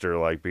sister,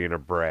 like being a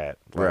brat.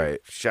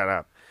 Like, shut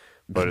up.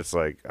 But it's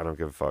like, I don't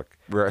give a fuck.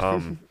 Right.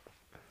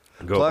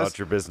 Go Plus, about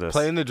your business.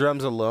 Playing the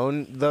drums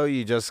alone, though,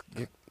 you just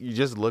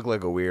look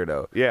like a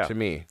weirdo. Yeah. To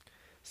me.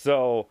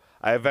 So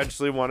I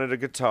eventually wanted a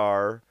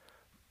guitar.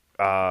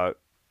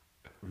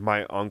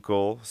 My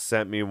uncle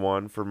sent me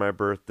one for my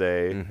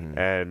birthday,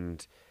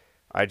 and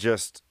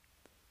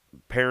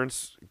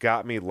parents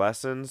got me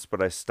lessons,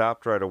 but I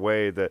stopped right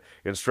away. The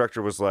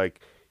instructor was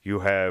like, you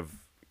have...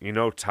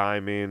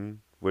 timing,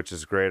 which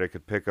is great. I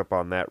could pick up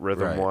on that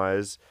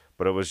rhythm-wise,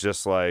 but it was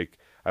just like,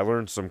 I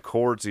learned some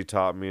chords he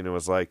taught me, and it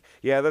was like,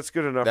 yeah, that's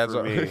good enough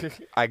for me.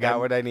 I got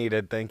what I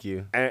needed, thank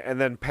you.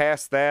 And then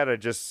past that,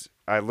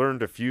 I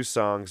learned a few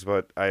songs,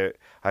 but I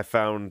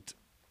found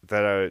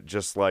that I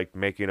just like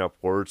making up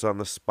words on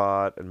the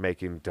spot and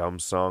making dumb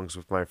songs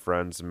with my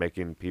friends and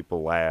making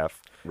people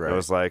laugh. Right. And I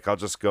was like, I'll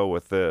just go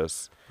with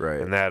this. Right.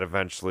 And that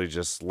eventually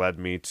just led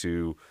me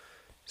to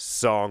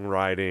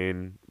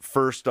songwriting.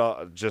 First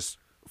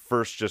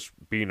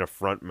just being a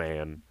front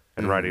man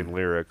and writing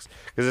lyrics,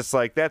 because it's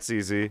like, that's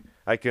easy.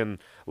 I can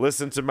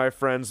listen to my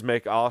friends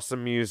make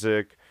awesome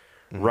music,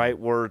 write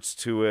words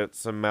to it,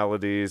 some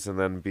melodies, and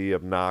then be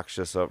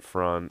obnoxious up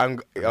front.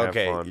 Have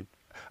fun.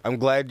 I'm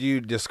glad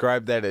you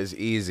described that as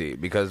easy,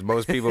 because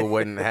most people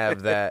wouldn't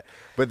have that.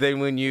 But then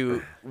when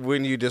you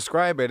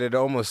describe it, it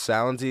almost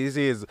sounds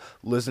easy. Is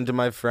listen to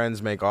my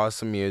friends make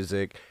awesome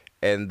music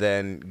and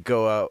then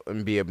go out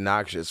and be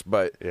obnoxious.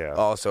 But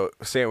also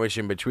sandwiched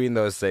in between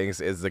those things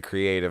is the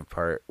creative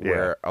part,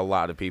 where a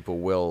lot of people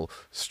will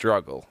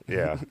struggle.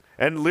 Yeah.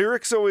 And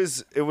lyrics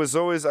it was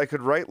always, I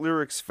could write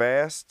lyrics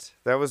fast.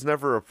 That was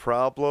never a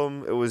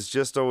problem. It was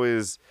just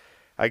always,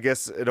 I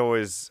guess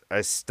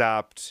I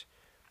stopped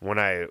when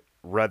I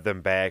read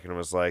them back and it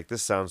was like,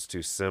 this sounds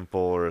too simple,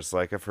 or it's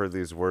like, I've heard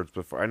these words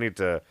before. I need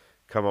to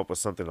come up with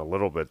something a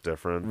little bit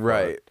different.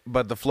 Right.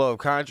 But the flow of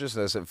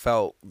consciousness, it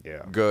felt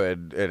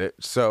good. And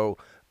so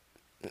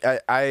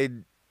I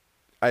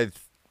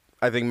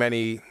think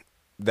many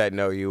that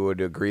know you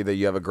would agree that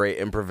you have a great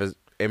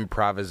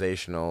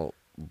improvisational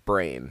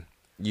brain.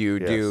 You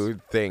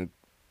do think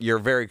you're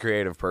a very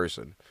creative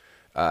person.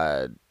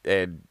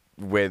 And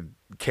with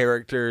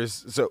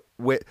characters,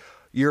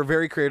 you're a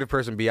very creative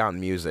person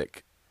beyond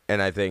music.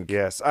 And I think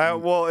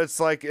it's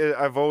like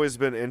I've always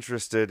been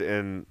interested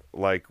in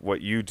like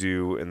what you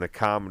do in the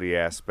comedy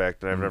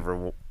aspect, and I've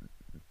never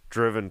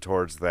driven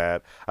towards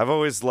that. I've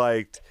always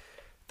liked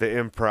the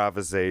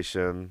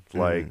improvisation,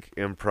 like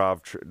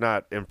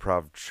not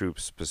improv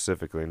troops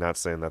specifically. Not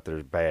saying that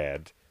they're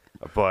bad,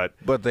 but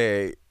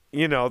they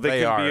can are,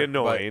 be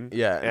annoying,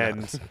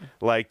 and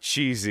like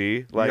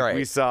cheesy. Like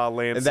we saw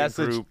Lansing and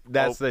Group.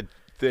 That's the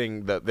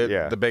thing.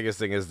 The biggest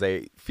thing is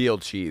they feel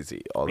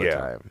cheesy all the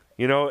time.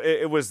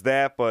 It was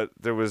that, but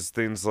there was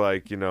things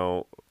like,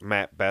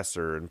 Matt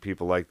Besser and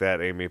people like that,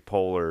 Amy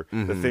Poehler,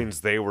 the things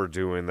they were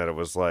doing that it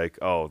was like,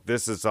 oh,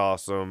 this is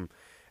awesome.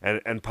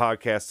 And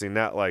podcasting,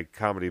 not like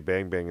Comedy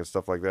Bang Bang and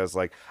stuff like that. It's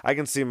like, I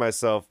can see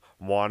myself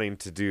wanting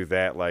to do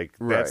that. Like,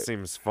 that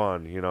seems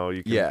fun.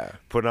 You can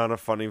put on a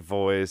funny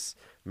voice,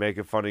 make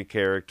a funny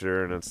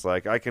character, and it's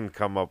like, I can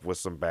come up with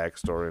some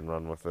backstory and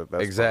run with it.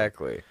 That's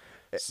exactly.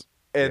 Fun.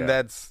 And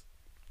that's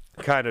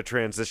kind of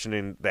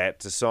transitioning that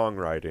to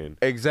songwriting.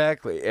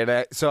 Exactly.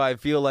 And so I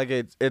feel like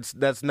it's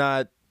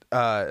not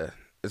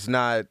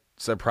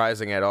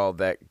surprising at all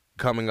that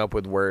coming up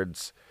with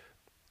words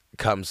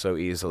comes so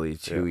easily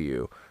to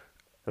you.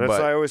 And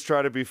I always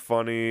try to be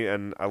funny,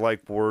 and I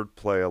like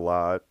wordplay a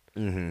lot.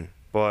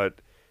 But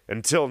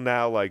until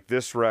now, like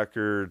this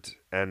record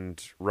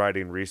and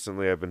writing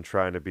recently, I've been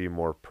trying to be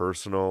more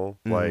personal,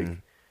 like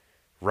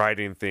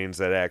writing things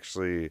that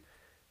actually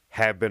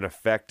have been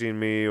affecting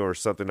me or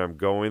something I'm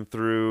going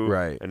through,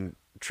 and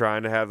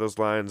trying to have those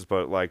lines.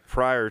 But like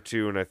prior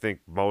to, and I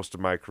think most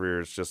of my career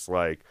is just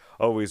like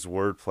always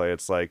wordplay.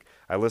 It's like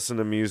I listen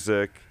to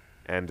music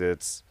and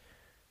it's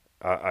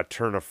a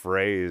turn of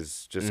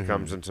phrase just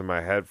comes into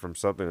my head from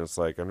something. It's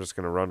like, I'm just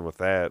going to run with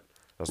that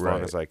as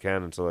long as I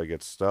can until I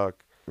get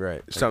stuck.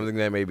 Right. Something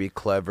that may be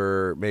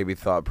clever, maybe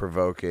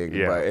thought-provoking,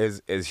 but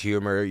is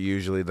humor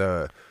usually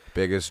the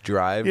biggest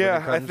drive?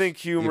 Yeah, I think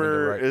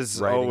humor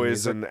is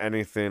always in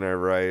anything I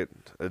write.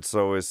 It's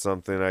always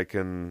something I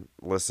can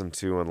listen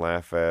to and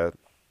laugh at.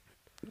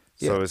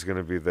 It's always going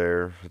to be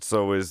there. It's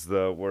always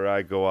where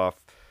I go off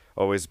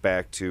always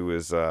back to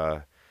is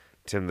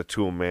Tim the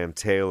Toolman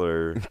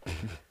Taylor.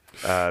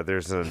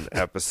 There's an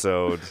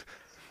episode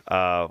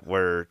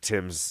where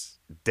Tim's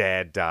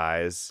dad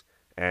dies,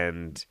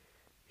 and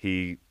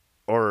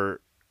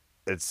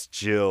it's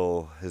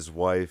Jill, his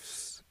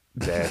wife's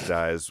dad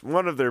dies.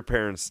 One of their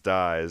parents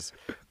dies,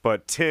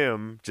 but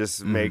Tim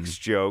just makes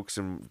jokes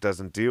and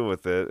doesn't deal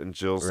with it. And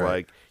Jill's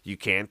like, you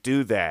can't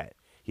do that.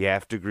 You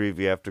have to grieve,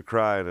 you have to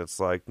cry. And it's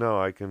like,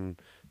 no, I can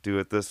do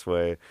it this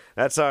way.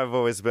 That's how I've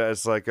always been.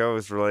 It's like I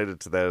always related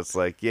to that. It's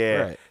like,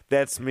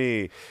 that's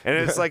me. And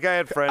it's like I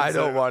had friends. I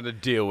don't want to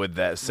deal with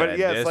that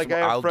sadness. But it's like I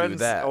have friends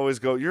that always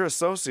go, you're a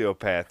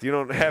sociopath. You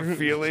don't have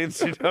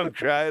feelings. You don't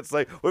cry. It's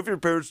like, what if your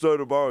parents die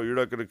tomorrow? You're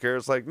not going to care.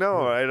 It's like,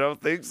 no, I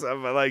don't think so.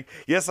 I'm like,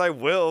 yes, I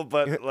will.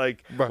 But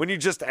like when you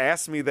just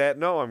ask me that,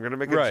 no, I'm going to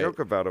make a joke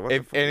about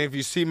it. And if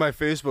you see my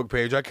Facebook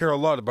page, I care a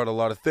lot about a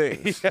lot of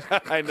things.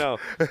 I know.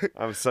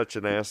 I'm such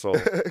an asshole.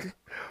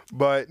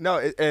 But no,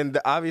 and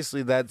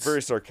obviously that's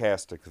very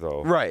sarcastic,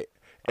 though. Right.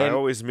 And I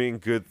always mean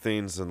good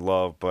things in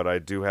love, but I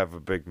do have a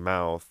big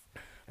mouth,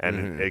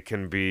 and it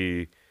can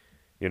be,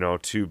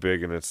 too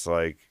big, and it's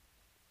like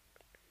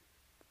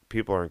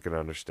people aren't going to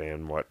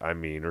understand what I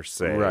mean or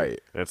say. Right.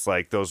 And it's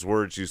like those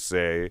words you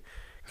say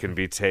can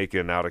be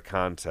taken out of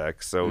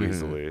context so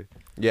easily.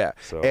 Yeah.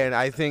 So and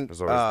I think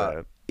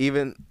that.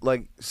 Even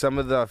like some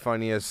of the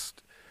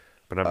funniest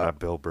But I'm not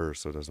Bill Burr,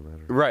 so it doesn't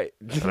matter. Right.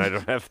 And I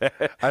don't have that.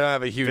 I don't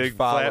have a huge big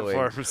following.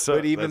 platform, so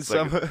But even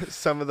that's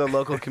some of the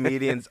local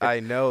comedians I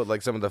know,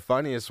 like some of the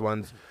funniest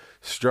ones,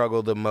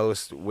 struggle the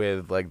most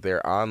with like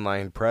their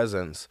online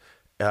presence,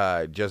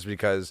 just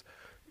because,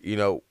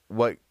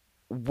 what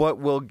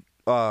will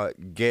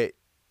get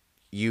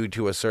you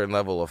to a certain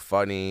level of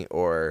funny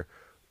or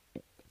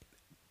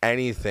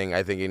anything.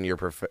 I think in your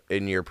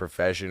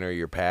profession or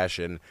your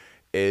passion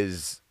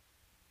is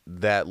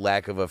that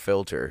lack of a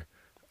filter.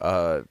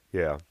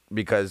 Yeah.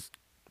 Because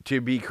to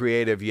be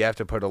creative, you have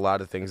to put a lot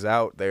of things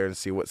out there and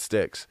see what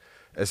sticks,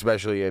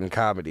 especially in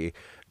comedy.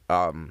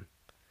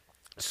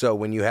 So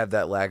when you have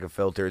that lack of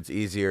filter, it's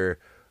easier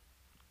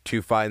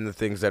to find the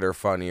things that are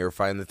funny or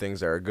find the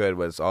things that are good,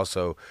 but it's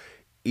also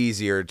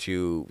easier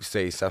to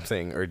say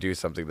something or do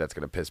something that's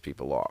going to piss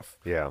people off.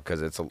 Yeah.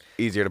 Because it's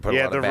easier to put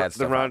a lot of bad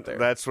stuff out there.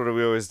 That's what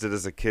we always did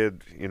as a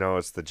kid.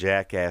 It's the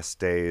Jackass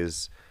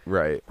days.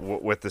 Right.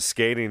 With the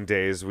skating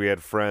days, we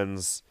had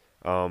friends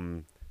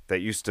that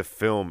used to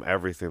film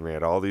everything. They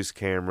had all these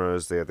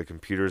cameras. They had the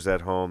computers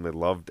at home. They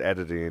loved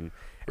editing.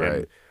 Right.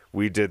 And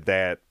we did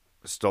that,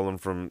 stolen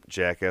from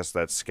Jackass,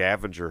 that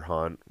scavenger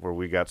hunt where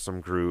we got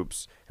some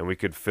groups and we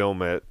could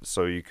film it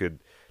so you could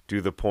do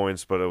the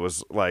points, but it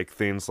was like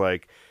things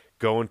like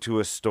go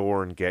into a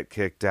store and get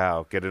kicked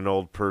out, get an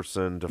old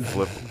person to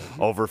flip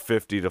over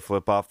 50 to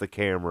flip off the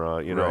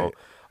camera, Right.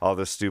 all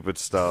this stupid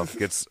stuff.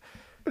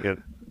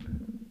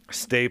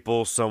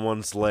 Staple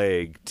someone's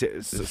leg.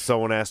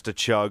 Someone has to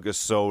chug a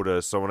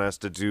soda. Someone has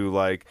to do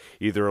like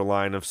either a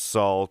line of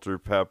salt or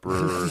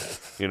pepper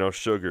or,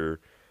 sugar.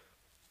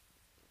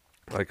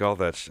 Like all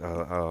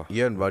that.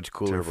 You had much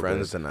cooler terrible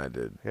friends days. than I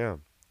did. Yeah.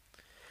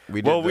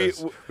 We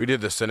did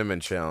the cinnamon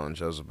challenge.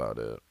 That was about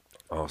it.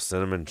 Oh,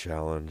 cinnamon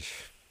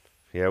challenge.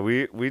 Yeah,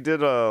 we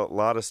did a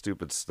lot of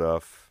stupid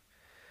stuff.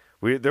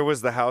 There was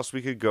the house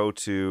we could go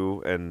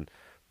to and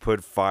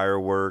put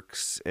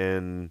fireworks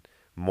in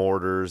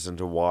mortars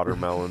into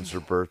watermelons or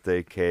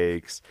birthday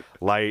cakes,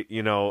 light,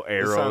 arrows.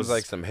 This sounds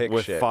like some hick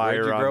with shit.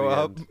 fire. Where'd you grow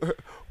up?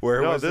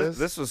 Where was this?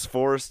 This was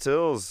Forest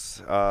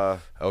Hills.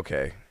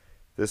 Okay.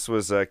 This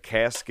was a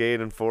Cascade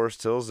and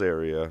Forest Hills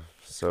area.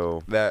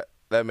 So That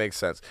makes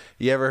sense.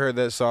 You ever heard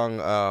that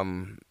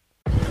song?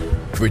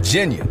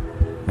 Virginia,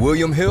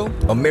 William Hill,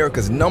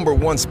 America's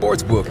 #1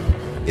 sports book,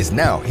 is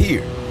now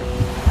here.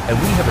 And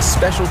we have a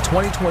special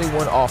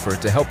 2021 offer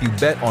to help you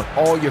bet on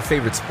all your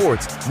favorite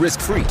sports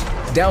risk-free.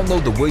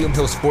 Download the William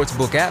Hill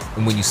Sportsbook app,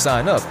 and when you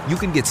sign up, you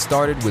can get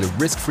started with a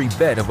risk-free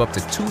bet of up to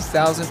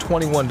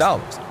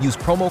 $2,021. Use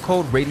promo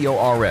code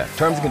RadioRF.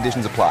 Terms and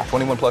conditions apply.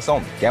 21 plus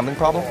only. Gambling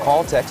problem?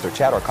 Call, text, or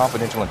chat our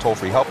confidential and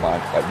toll-free helpline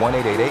at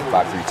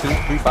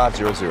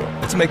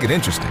 1-888-532-3500. Let's make it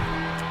interesting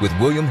with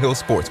William Hill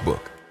Sportsbook.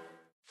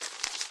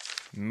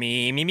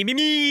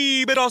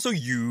 Me, but also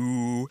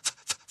you.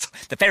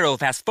 The Pharaoh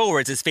fast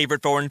forwards his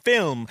favorite foreign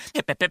film,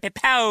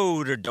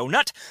 Powder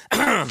Donut.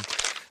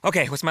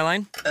 Okay, what's my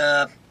line?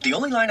 The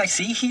only line I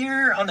see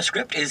here on the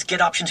script is get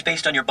options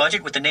based on your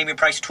budget with the Name Your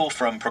Price tool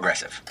from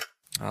Progressive.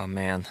 Oh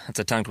man, that's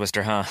a tongue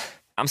twister, huh?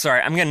 I'm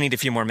sorry, I'm gonna need a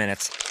few more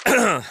minutes.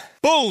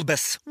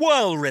 Bulbous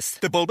Walrus,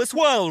 the Bulbous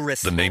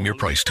Walrus. The Name Your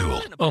Price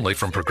tool, only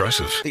from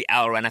Progressive. The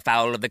owl ran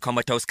afoul of the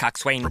comatose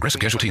coxswain. Progressive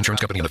Casualty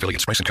Insurance Company and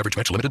affiliates. Price and coverage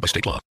match limited by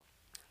state law.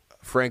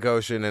 Frank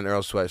Ocean and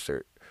Earl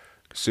Sweatshirt.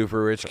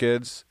 Super Rich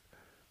Kids.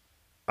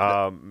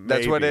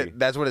 that's what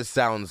it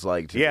sounds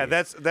like to Yeah,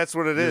 me. that's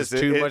what it is.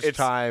 There's too much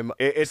time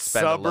It's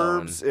spent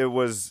suburbs. alone. It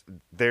was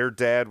their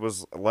dad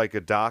was like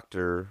a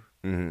doctor.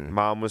 Mm-hmm.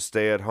 Mom was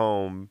stay at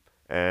home,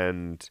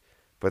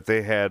 but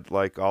they had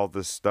like all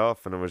this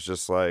stuff, and it was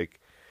just like,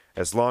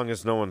 as long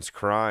as no one's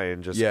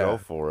crying, just go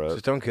for it.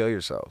 Just don't kill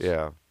yourselves.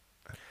 Yeah.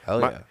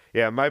 Hell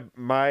yeah.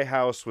 My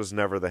house was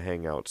never the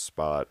hangout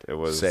spot. It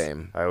was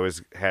Same. I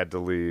always had to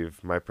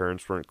leave. My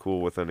parents weren't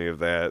cool with any of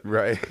that.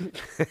 Right.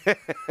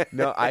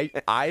 No,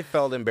 I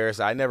felt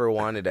embarrassed. I never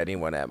wanted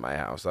anyone at my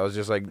house. I was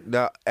just like,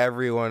 no,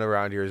 everyone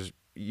around here is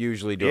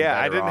usually doing better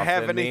I didn't off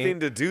have than me.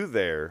 anything to do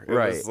there. It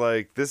Right. was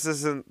like, this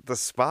isn't the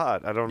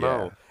spot. I don't Yeah.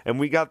 know. And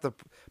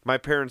my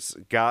parents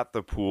got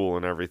the pool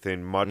and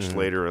everything much Mm-hmm.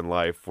 later in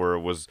life, where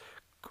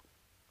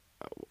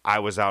I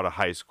was out of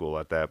high school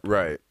at that point.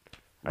 Right.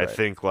 I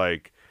think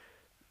like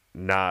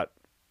not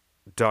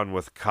done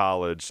with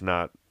college,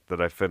 not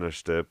that I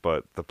finished it,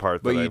 but the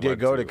part But that I you did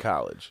went go to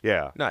college.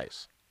 Yeah.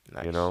 Nice.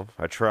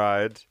 I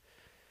tried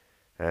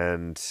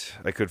and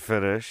I could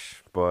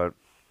finish, but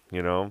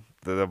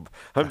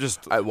I'm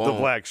just I the won't.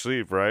 black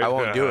sheep, right? I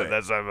won't do it.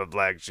 I'm a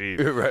black sheep.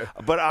 Right.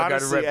 But I got a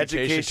honestly, reputation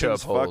to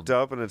education's uphold. fucked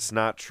up and it's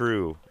not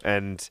true.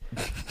 And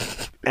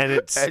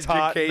it's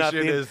taught Education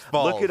nothing. is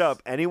false. Look it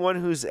up.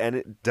 Anyone who's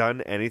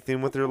done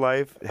anything with their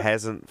life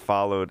hasn't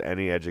followed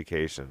any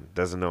education.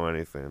 Doesn't know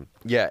anything.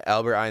 Yeah,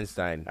 Albert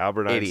Einstein.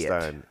 Albert Idiot.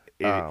 Einstein.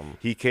 Idiot.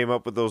 He came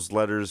up with those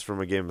letters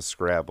from a game of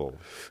Scrabble.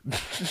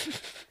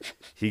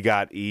 He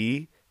got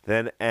E,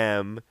 then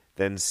M,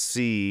 then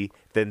C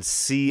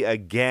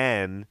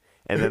again,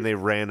 and then they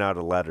ran out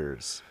of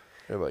letters.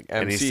 They're like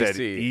MCC. And he said,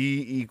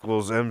 E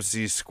equals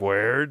MC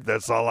squared.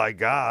 That's all I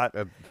got.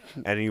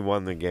 And he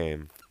won the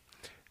game.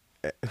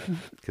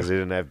 because they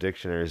didn't have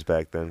dictionaries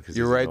back then.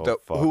 You're right, though.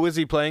 Who was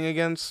he playing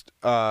against?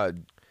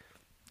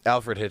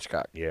 Alfred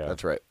Hitchcock. Yeah.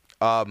 That's right.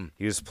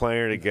 He was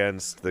playing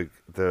against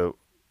the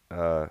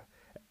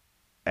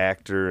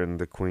actor in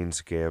The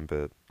Queen's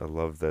Gambit. I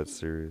loved that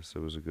series. It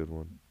was a good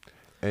one.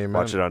 Amen.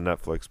 Watch it on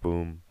Netflix.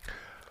 Boom.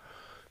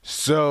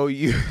 So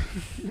you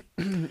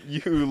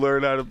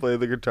learned how to play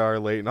the guitar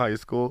late in high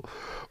school?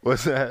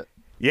 Was that?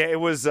 Yeah, it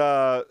was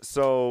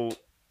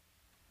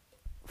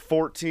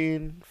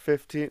 14,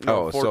 15.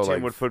 No, 14 so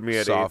like would put me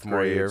at sophomore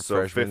 8th grade. year, So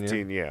freshman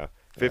 15, year? yeah.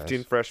 15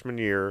 Yes. freshman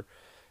year.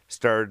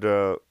 Started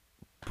to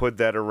put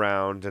that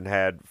around and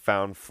had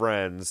found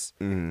friends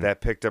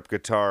that picked up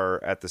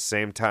guitar at the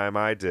same time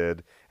I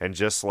did. And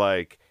just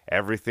like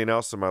everything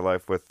else in my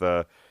life with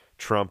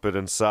trumpet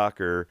and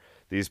soccer,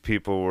 these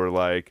people were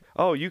like,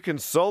 "Oh, you can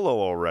solo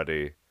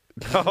already."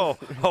 oh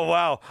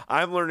wow,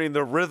 I'm learning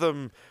the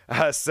rhythm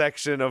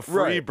section of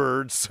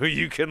Freebird so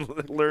you can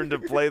learn to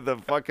play the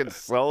fucking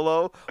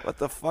solo. What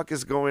the fuck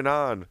is going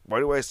on? Why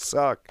do I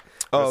suck?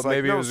 Oh,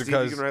 maybe it was Steve,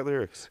 because you can write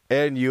lyrics.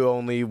 And you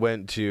only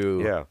went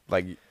to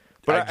But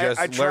I just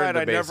I learned tried.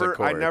 the basic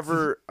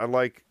chords. I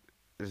like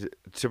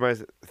to my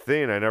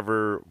thing. I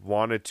never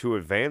wanted to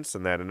advance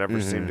in that. It never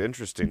seemed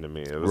interesting to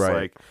me. It was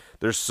like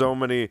there's so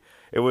many.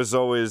 It was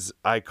always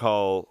I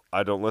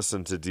don't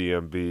listen to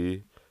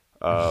DMB,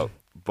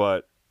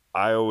 but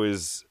I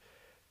always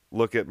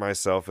look at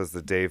myself as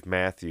the Dave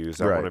Matthews.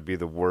 I want to be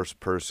the worst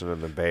person in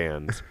the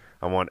band.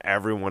 I want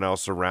everyone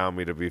else around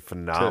me to be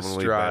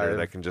phenomenally better.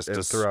 That can just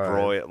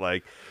destroy it.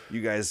 Like,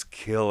 you guys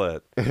kill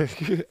it.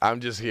 I'm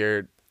just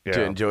here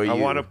to enjoy you. I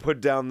want to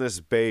put down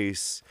this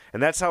bass.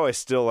 And that's how I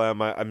still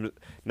am. I'm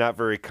not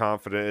very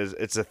confident.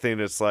 It's a thing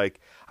that's like,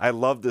 I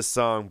love this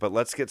song, but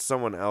let's get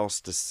someone else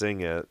to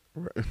sing it.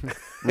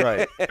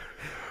 Right.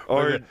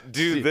 Or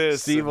do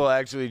this. Steve will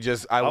actually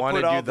just, I want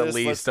to do the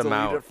least amount.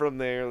 Let's delete it from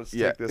there. Let's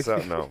take this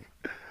out. No.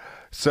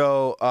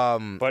 So,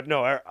 but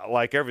no,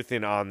 like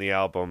everything on the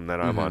album that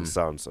I'm on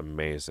sounds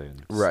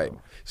amazing. Right.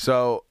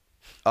 So,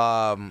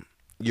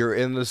 you're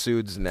in the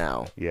Suds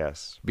now.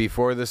 Yes.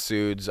 Before the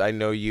Suds, I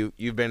know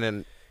you've been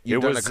in.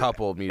 You've done a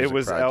couple of music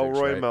projects. It was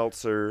Elroy right?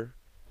 Meltzer,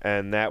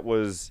 and that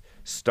was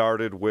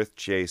started with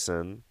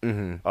Jason.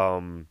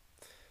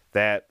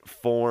 That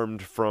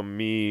formed from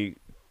me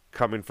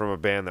coming from a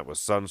band that was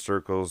Sun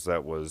Circles,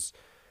 that was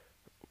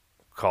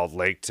called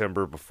Lake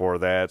Timber before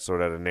that, so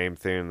it had a name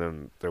thing. And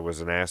then there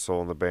was an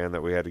asshole in the band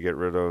that we had to get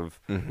rid of,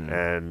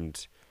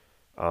 and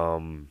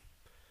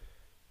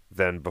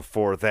then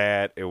before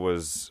that, it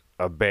was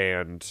a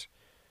band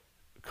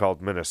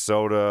called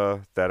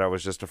Minnesota that I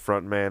was just a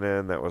front man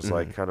in. That was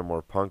like kind of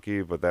more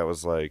punky, but that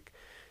was like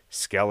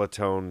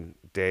Skeletone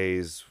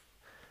days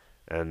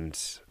and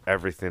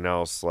everything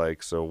else.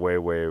 Like, so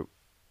way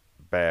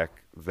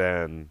back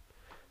then.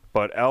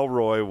 But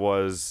Elroy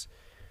was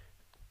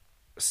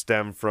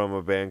stemmed from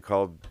a band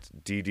called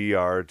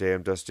DDR,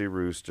 Damn Dusty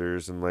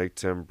Roosters, and Lake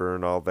Timber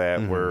and all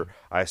that, where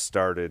I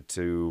started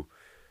to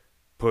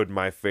put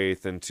my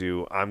faith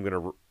into, I'm going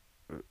to,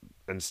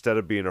 instead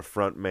of being a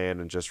front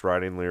man and just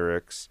writing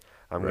lyrics,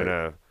 I'm going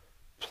to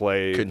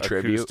play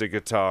acoustic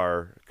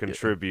guitar,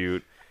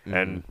 contribute,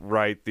 and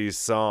write these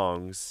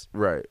songs.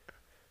 Right.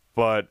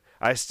 But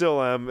I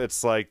still am.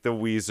 It's like the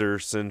Weezer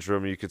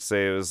syndrome, you could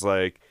say. It was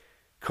like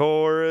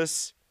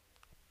chorus,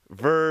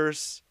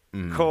 verse,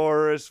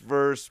 chorus,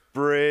 verse,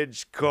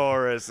 bridge,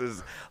 chorus.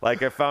 Is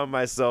like I found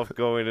myself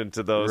going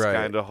into those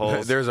kind of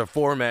holes. There's a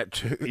format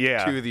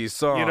to these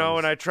songs. You know,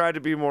 and I tried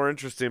to be more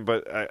interesting,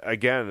 but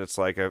again, it's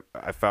like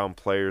I found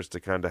players to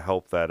kind of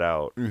help that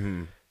out.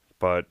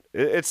 But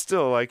it's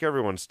still like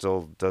everyone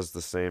still does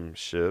the same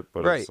shit.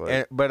 But right. It's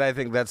like, But I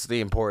think that's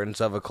the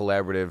importance of a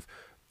collaborative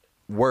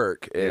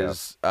work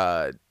is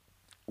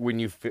when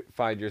you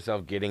find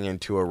yourself getting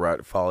into a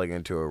rut, falling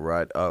into a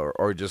rut,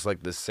 or just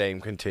like the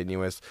same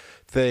continuous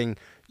thing,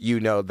 you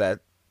know that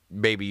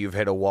maybe you've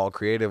hit a wall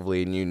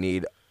creatively and you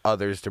need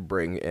others to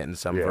bring in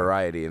some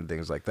variety and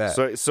things like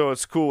that. So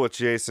it's cool with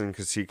Jason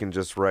because he can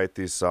just write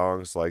these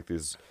songs like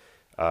these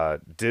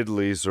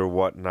diddlies or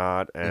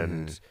whatnot,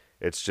 and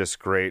it's just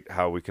great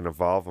how we can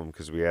evolve them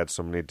because we add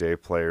so many day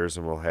players,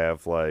 and we'll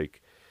have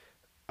like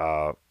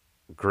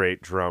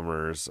great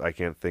drummers. I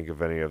can't think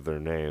of any of their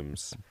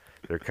names.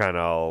 They're kind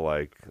of all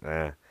like,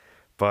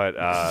 but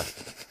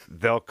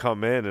they'll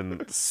come in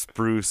and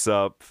spruce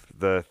up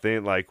the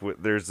thing. Like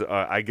there's,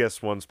 I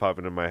guess one's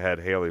popping in my head.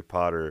 Haley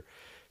Potter,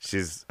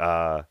 she's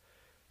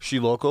she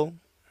local?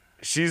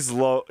 She's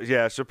low.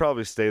 Yeah, she'll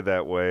probably stay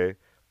that way.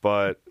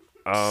 But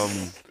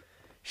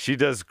she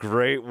does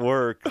great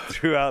work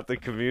throughout the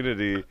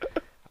community.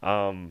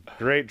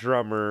 Great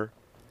drummer.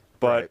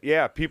 But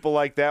yeah, people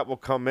like that will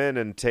come in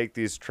and take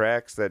these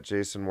tracks that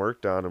Jason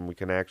worked on, and we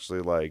can actually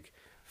like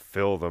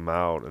fill them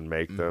out and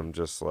make them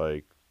just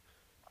like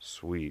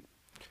sweet,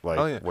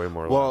 like way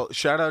more. Well,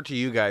 shout out to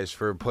you guys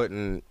for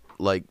putting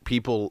like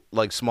people,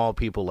 like small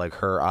people like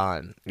her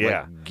on.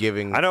 Yeah. Like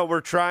giving. I know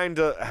we're trying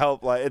to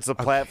help. Like it's a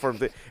platform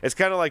thing. It's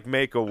kind of like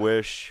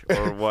Make-A-Wish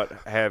or what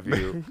have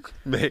you.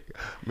 make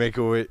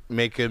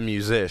a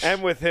musician.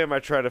 And with him, I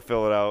try to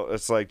fill it out.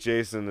 It's like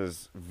Jason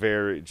is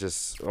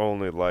just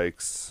only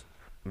likes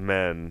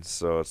men,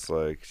 so it's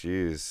like,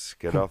 geez,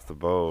 get off the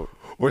boat.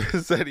 What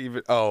does that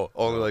even? Oh,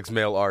 only likes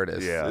male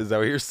artists. Yeah. Is that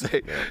what you're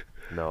saying? Yeah.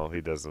 No,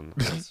 he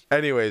doesn't.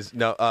 Anyways,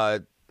 no.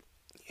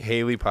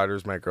 Haley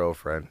Potter's my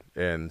girlfriend,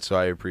 and so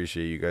I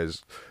appreciate you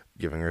guys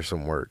giving her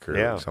some work or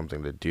Yeah.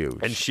 something to do.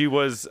 And she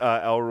was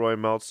Elroy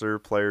Meltzer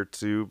player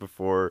 2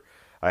 before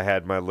I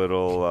had my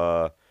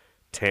little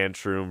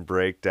tantrum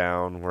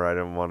breakdown where I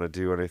didn't want to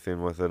do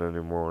anything with it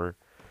anymore.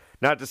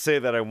 Not to say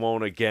that I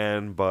won't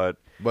again, but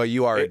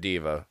you are a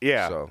diva.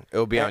 Yeah. So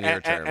it'll be on your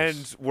terms.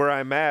 And where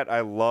I'm at, I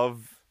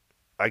love,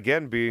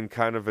 again, being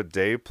kind of a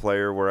day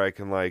player where I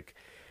can, like,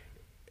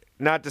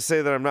 not to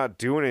say that I'm not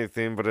doing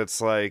anything, but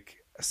it's like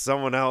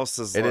someone else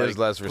is it like is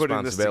less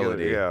putting this together.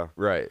 responsibility. Yeah.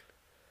 Right.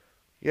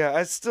 Yeah,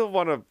 I still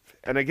want to,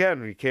 and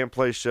again, we can't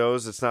play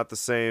shows. It's not the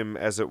same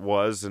as it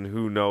was, and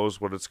who knows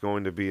what it's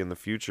going to be in the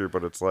future,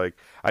 but it's like,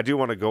 I do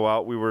want to go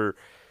out.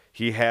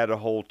 He had a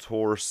whole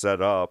tour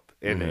set up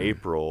in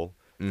April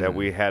that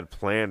we had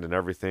planned, and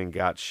everything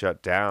got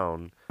shut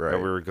down. Right.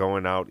 And we were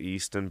going out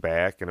east and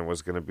back, and it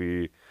was going to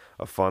be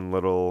a fun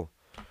little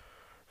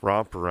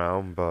romp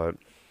around, but...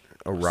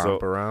 A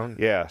romp around?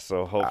 Yeah,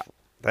 so hopefully...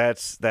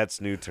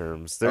 That's new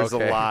terms. There's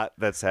Okay. a lot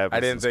that's happened. I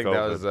didn't since think that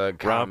COVID. was a romp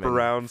common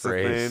around's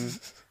phrase. a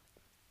thing,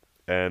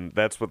 and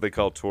that's what they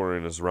call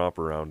touring is romp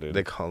arounding.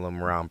 They call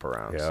them romp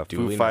arounds. Yeah,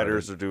 Duly Foo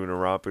Fighters noted. are doing a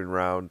romping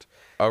round.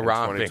 A in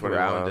romping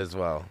 2021. round as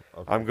well.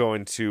 Okay. I'm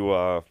going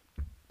to.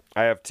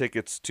 I have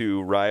tickets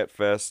to Riot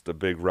Fest, a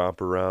big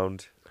romp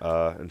around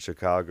in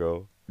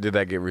Chicago. Did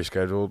that get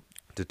rescheduled?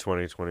 To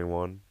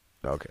 2021.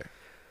 Okay.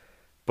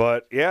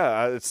 But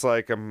yeah, it's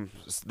like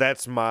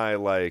that's my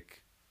like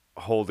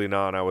holding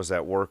on. I was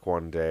at work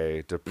one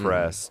day,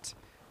 depressed,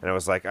 and I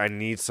was like, I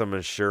need some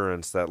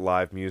assurance that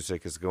live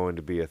music is going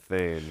to be a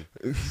thing.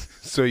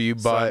 So you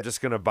So bought. I'm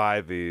just gonna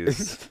buy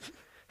these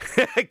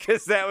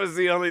because that was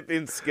the only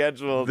thing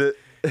scheduled.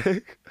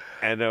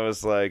 And I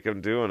was like,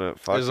 I'm doing it.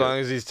 Fuck as long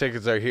as these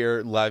tickets are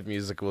here, live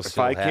music will if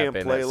still I happen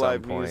can't play at some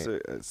live point.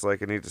 music, it's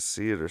like I need to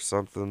see it or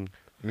something.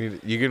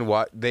 You can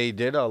watch. They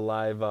did a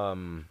live.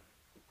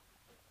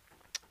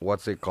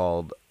 What's it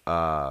called?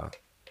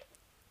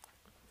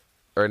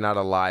 Or not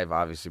a live,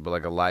 obviously, but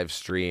like a live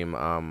stream.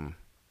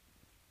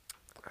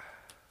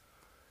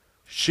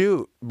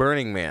 Shoot,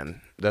 Burning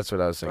Man. That's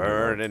what I was thinking. about.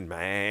 Burning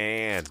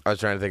Man. I was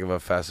trying to think of a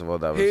festival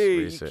that was Hey,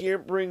 recent. you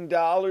can't bring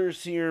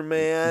dollars here,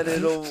 man.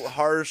 It'll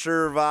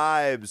harsher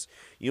vibes.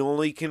 You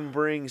only can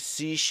bring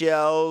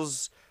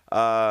seashells,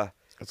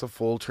 It's a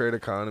full trade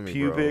economy,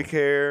 pubic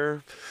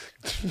hair,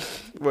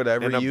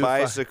 whatever and a you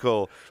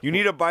bicycle. You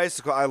need a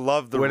bicycle. I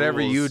love the whatever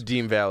rules. you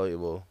deem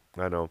valuable.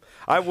 I know.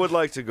 I would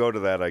like to go to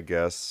that, I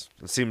guess.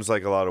 It seems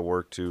like a lot of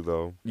work, too,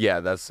 though. Yeah,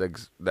 that's the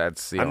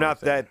I'm not only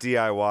thing. that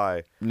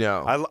DIY.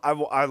 No,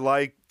 I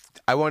like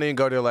I won't even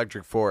go to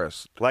Electric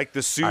Forest. the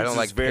suits I don't is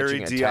like very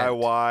pitching a tent.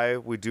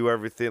 DIY. We do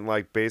everything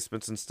like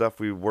basements and stuff.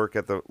 We work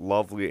at the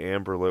lovely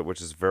Amberlit,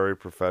 which is very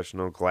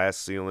professional. Glass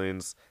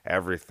ceilings,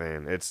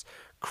 everything. It's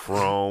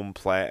chrome,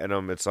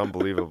 platinum. It's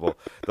unbelievable.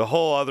 The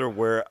whole other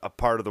a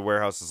part of the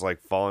warehouse is like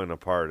falling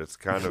apart. It's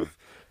kind of...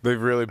 They've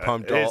really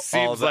pumped It all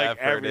seems the like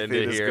effort everything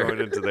into is here. going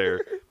into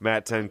there.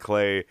 Matt Ten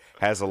Clay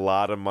has a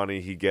lot of money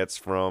he gets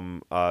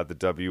from the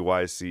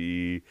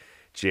WYCE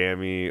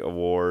Jammy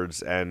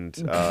Awards and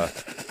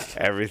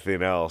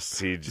everything else.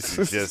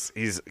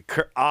 He's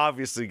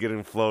obviously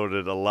getting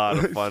floated a lot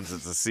of funds.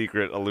 It's a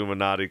secret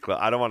Illuminati club.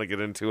 I don't want to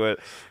get into it.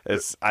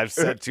 I've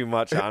said too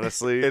much,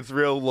 honestly. It's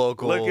real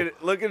local.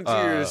 Look into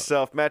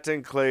yourself. Matt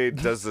Ten Clay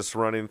does this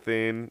running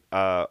thing.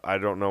 I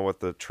don't know what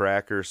the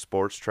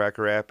sports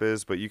tracker app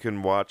is, but you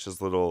can watch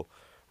his little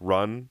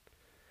run.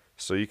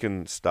 So you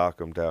can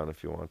stalk him down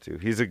if you want to.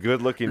 He's a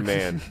good-looking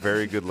man,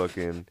 very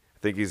good-looking. I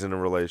think he's in a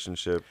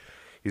relationship.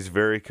 He's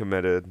very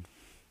committed.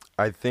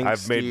 I think I've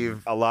Steve,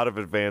 made a lot of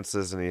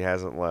advances, and he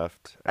hasn't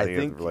left. I any of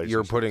the think you're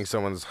relationships. putting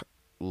someone's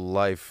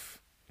life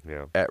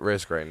Yeah. at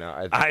risk right now.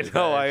 I think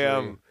know that I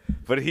actually- am,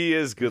 but he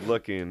is good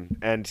looking,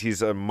 and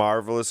he's a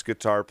marvelous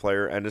guitar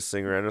player and a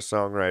singer and a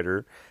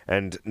songwriter.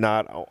 And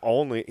not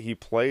only he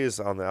plays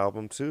on the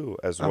album too,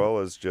 as well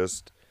as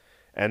just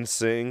and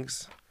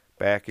sings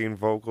backing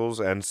vocals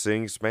and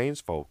sings main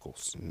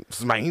vocals.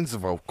 Main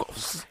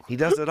vocals. He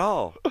does it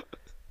all.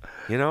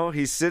 You know,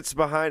 he sits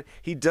behind.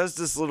 He does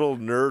this little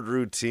nerd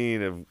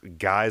routine of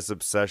guys'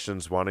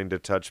 obsessions wanting to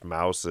touch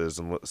mouses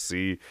and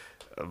see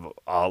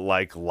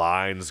like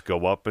lines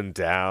go up and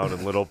down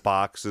and little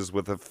boxes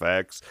with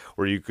effects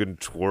where you can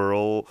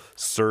twirl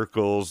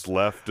circles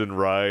left and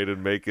right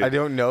and make it. I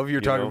don't know if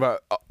you're talking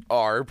about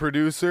our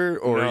producer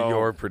or No.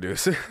 your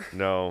producer.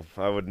 No,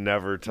 I would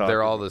never talk.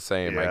 They're all the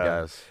same, I Yeah.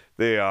 guess.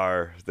 They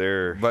are.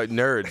 They're. But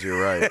nerds,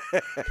 you're right.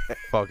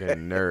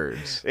 fucking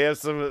nerds. They have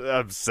some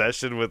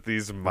obsession with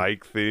these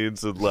mic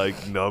themes and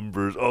like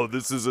numbers. Oh,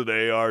 this is an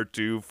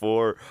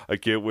AR-24. I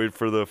can't wait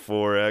for the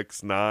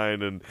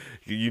 4X9, and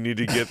you need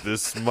to get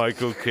this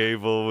Michael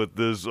cable with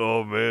this.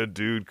 Oh man,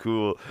 dude,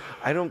 cool.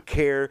 I don't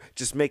care.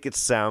 Just make it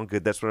sound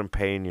good. That's what I'm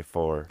paying you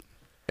for.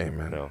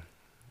 Amen. No.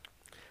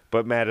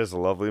 But Matt is a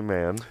lovely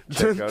man.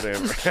 Check out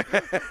Amber.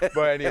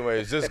 But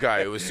anyways, this guy,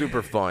 it was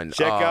super fun.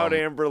 Check out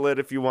Amberlit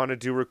if you want to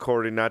do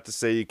recording. Not to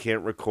say you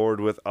can't record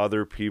with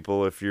other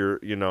people if you're,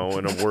 in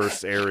a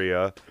worse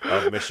area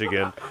of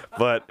Michigan.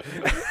 But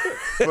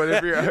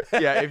if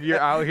you're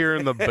out here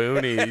in the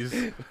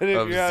boonies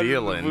of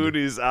Zealand, the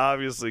boonies,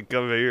 obviously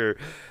come here.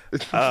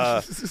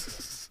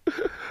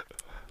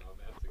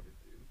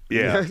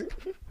 Yeah,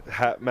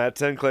 Matt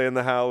Tenclay and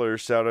the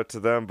Howlers. Shout out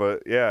to them.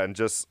 But yeah, and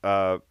just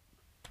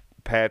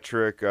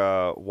Patrick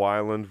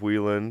Wieland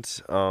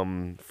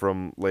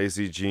from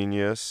Lazy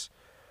Genius,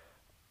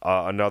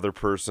 another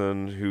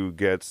person who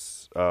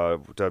gets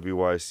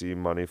WYC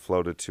money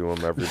floated to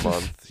him every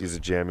month. He's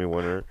a Jammy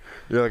winner.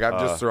 You're like, I'm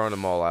just throwing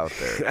them all out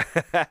there.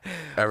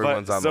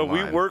 Everyone's on the line.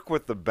 So we work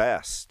with the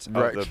best of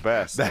the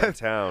best in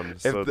town.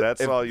 So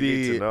that's all you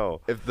need to know.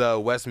 If the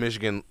West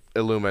Michigan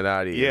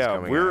Illuminati is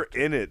coming we're after.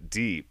 in it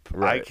deep.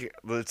 Right.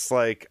 It's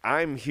like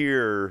I'm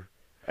here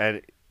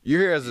and you're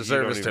here as a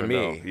service to don't me.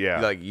 even know.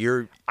 Yeah. Like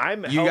you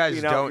helping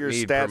guys out don't your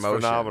need stats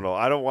promotion. phenomenal.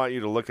 I don't want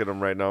you to look at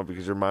them right now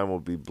because your mind will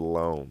be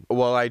blown.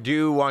 Well, I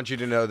do want you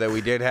to know that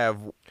we did have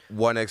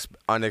one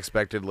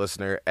unexpected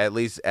listener, at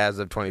least as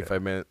of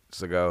 25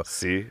 minutes ago.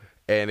 See?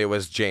 And it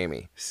was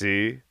Jamie.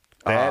 See?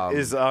 That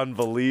is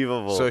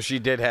unbelievable. So she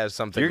did have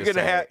something. You're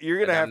gonna have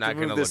and to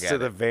move this to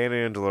the Van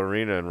Andel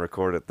Arena and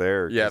record it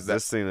there. Yeah,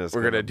 this thing is.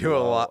 We're gonna do a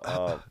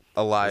live.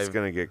 It's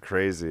gonna get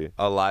crazy.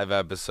 A live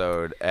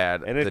episode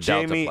at and if the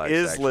Jamie Deltaplex,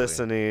 is actually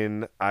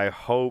listening, I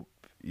hope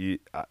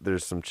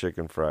there's some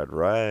chicken fried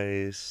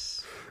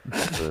rice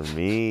for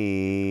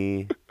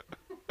me.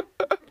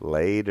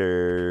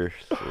 Later,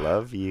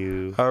 love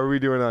you. How are we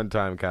doing on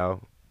time,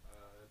 Cal?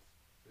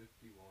 It's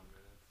 51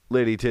 minutes.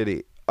 Lady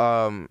Titty.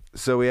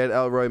 So we had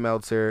Elroy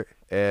Meltzer,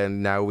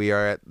 and now we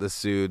are at the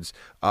Suds.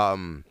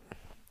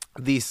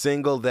 The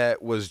single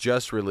that was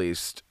just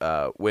released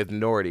with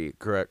Nordy,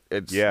 correct?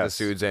 It's the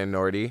Suds and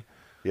Nordy.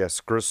 Yes,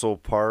 Gristle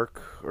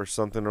Park or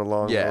something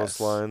along those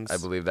lines. I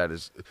believe that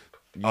is.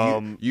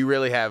 You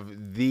really have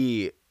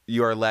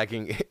you are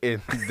lacking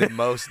in the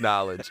most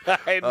knowledge.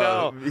 I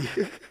know.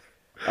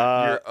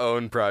 Your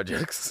own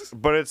projects.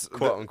 But it's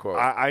quote unquote.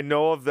 I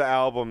know of the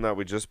album that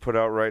we just put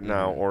out right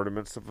now,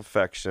 Ornaments of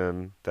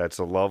Affection. That's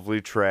a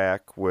lovely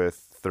track with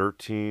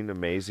 13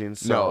 amazing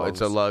songs. No,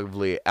 it's a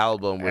lovely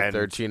album with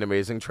 13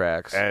 amazing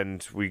tracks.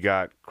 And we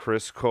got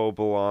Chris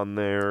Coble on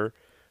there,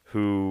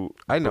 who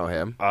I know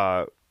him.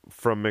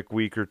 From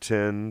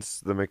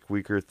McWeakertons, the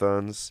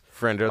McWeakerthons.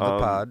 Friend of the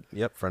pod.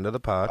 Yep, friend of the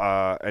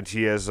pod. And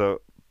he has a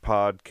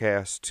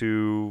podcast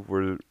too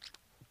where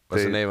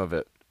What's the name of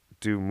it?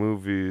 Do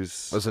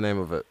movies. What's the name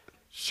of it?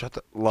 Shut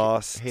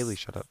the Haley,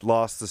 shut up.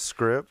 Lost the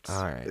Script.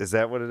 All right. Is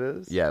that what it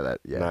is? Yeah,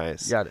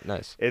 Nice. Got it.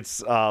 Nice.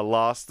 It's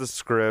Lost the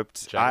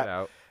Script. Check it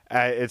out.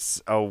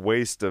 It's a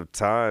waste of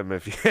time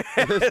if you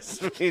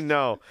ask me.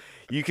 No,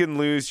 you can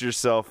lose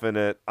yourself in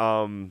it.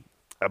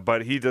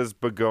 But he does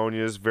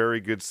Begonias.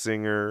 Very good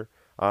singer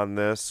on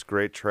this.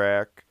 Great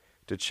track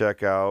to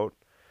check out.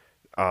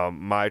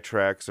 My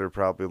tracks are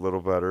probably a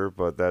little better,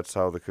 but that's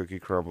how the cookie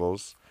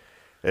crumbles.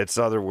 It's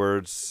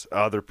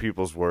other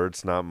people's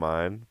words, not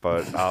mine,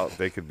 but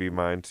they could be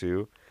mine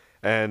too.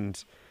 But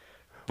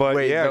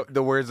wait, yeah,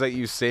 the words that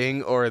you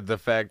sing, or the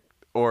fact,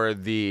 or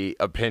the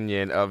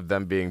opinion of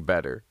them being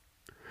better.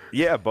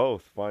 Yeah,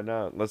 both. Why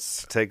not?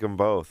 Let's take them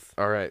both.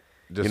 All right.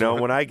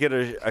 When I get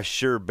a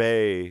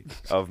sherbet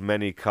of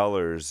many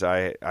colors,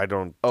 I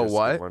don't just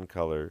what? get one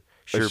color.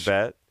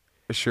 Sherbet.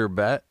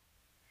 Sherbet.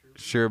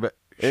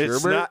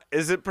 It's not.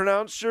 Is it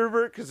pronounced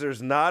sherbet? Because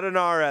there's not an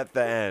R at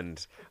the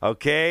end.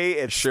 Okay,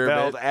 it's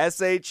spelled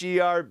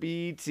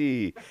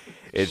SHERBET.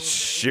 It's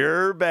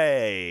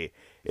sherbet.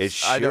 It's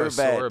sherbet. I know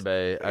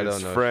sorbet. I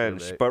don't know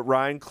French. sherbet. But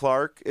Ryan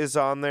Clark is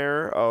on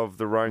there of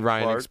the Ryan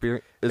Clark.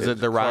 Experience. Is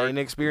it the Ryan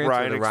Experience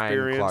Ryan or the Ryan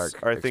Experience?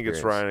 Clark? I think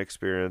it's Ryan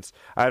Experience.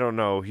 I don't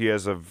know. He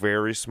has a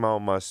very small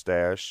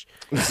mustache.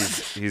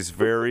 He's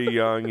very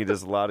young. He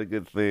does a lot of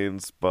good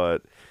things,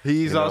 but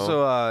he's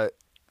also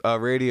a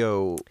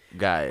radio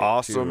guy.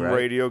 Awesome too, right?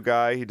 radio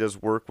guy. He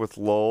does work with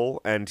Lowell,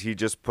 and he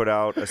just put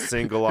out a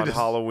single on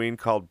Halloween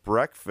called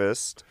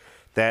Breakfast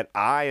that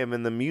I am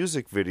in the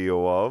music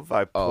video of.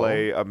 I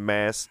play a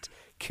masked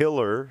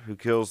killer who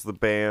kills the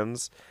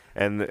bands,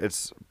 and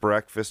it's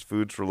breakfast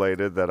foods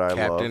related that I love.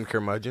 Captain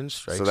Curmudgeon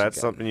strikes So that's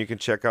again. something you can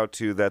check out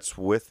too. That's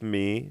with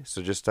me.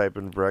 So just type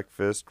in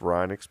breakfast,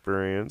 Ryan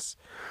Experience.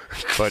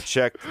 But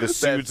check the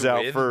Suds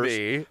out with first.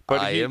 me.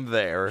 But I am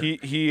there.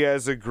 He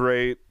has a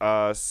great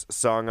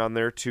song on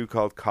there too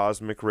called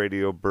Cosmic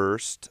Radio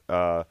Burst.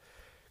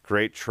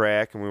 Great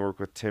track, and we work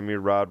with Timmy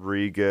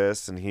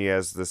Rodriguez, and he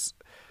has this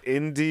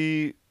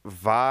indie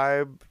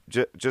vibe,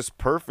 just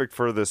perfect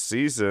for this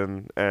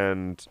season.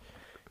 And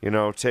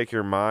take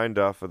your mind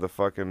off of the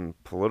fucking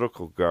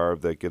political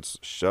garb that gets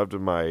shoved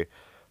in my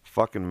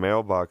fucking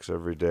mailbox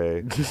every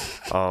day.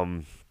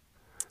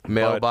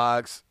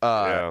 Mailbox,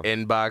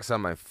 inbox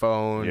on my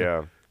phone.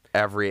 Yeah.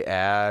 Every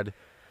ad.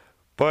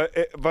 But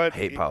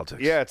hate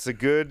politics. Yeah, it's a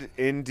good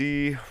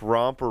indie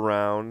romp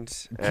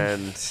around,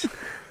 and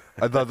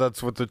I thought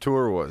that's what the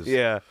tour was.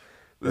 yeah,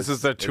 This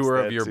is the tour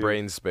of that your too.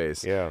 brain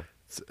space. Yeah,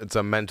 It's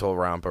a mental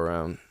romp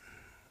around.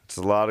 it's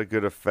a lot of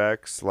good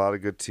effects, a lot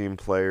of good team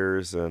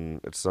players,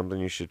 and it's something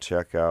you should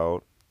check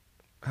out.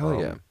 Hell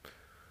yeah.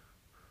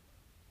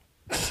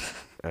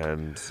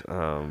 And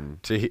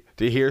To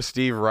hear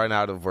Steve run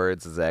out of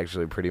words is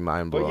actually pretty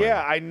mind blowing. but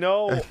yeah, I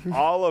know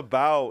all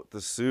about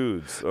the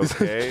Suits.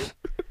 Okay,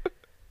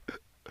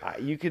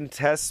 you can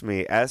test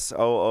me.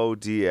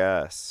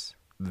 SOODS.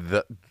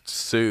 The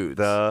Suits.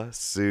 The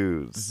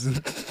Suits.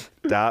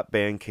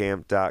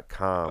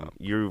 .bandcamp.com.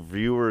 Your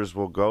viewers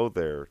will go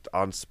there.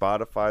 On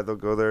Spotify, they'll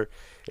go there.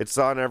 It's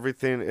on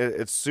everything.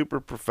 It's super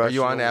professional. Are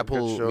you on Good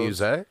Apple shows.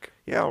 Music?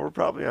 Yeah, we're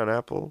probably on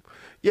Apple.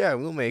 Yeah,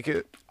 we'll make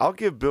it. I'll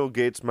give Bill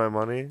Gates my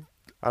money.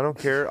 I don't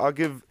care.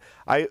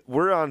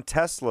 We're on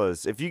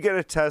Teslas. If you get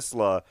a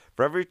Tesla,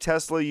 for every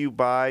Tesla you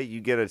buy, you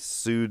get a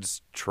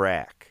Suits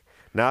track.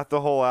 Not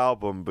the whole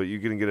album, but you're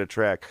going to get a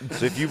track.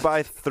 So if you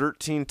buy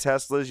 13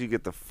 Teslas, you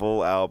get the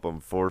full album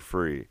for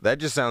free. That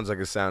just sounds like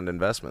a sound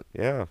investment.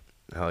 Yeah.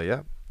 Hell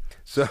yeah.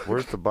 So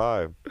Worth the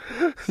buy.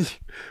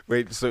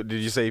 wait, so did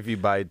you say if you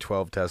buy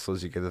 12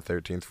 Teslas, you get the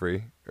 13th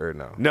free? Or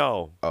no?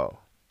 No. Oh,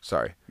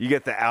 sorry. You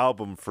get the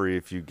album free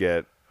if you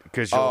get,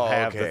 because you'll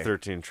have okay. the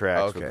 13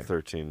 tracks with Okay. the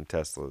 13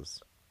 Teslas.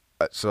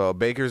 So a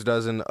baker's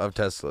dozen of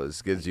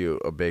Teslas gives you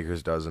a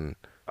baker's dozen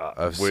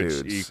of Which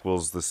Suits.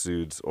 equals the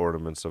Suits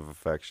ornaments of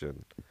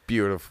affection.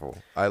 Beautiful.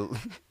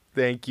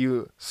 Thank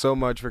you so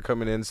much for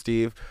coming in,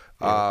 Steve.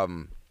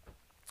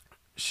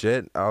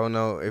 Shit, I don't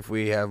know if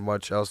we have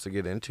much else to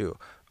get into.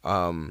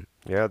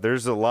 Yeah,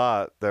 there's a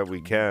lot that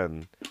we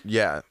can.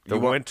 Yeah. The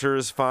winter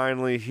is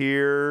finally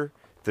here.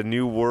 The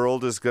new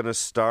world is going to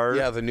start.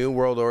 Yeah, the new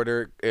world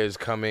order is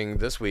coming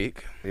this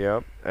week.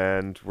 Yep.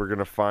 And we're going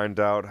to find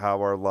out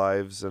how our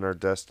lives and our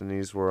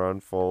destinies will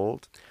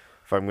unfold.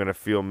 If I'm going to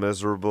feel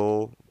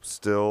miserable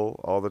still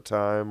all the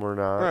time or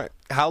not. All right.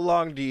 How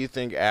long do you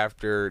think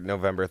after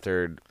November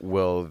 3rd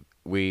will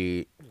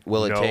it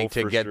take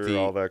to for get sure,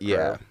 all that crap.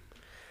 Yeah.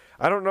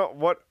 I don't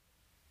know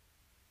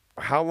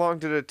how long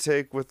did it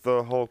take with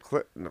the whole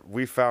clip?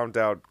 We found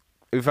out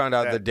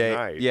the day.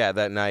 night. Yeah,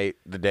 that night,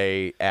 the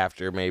day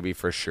after, maybe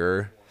for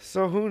sure.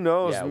 So who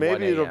knows? Yeah, Maybe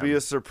 1 it'll be a.m..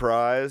 a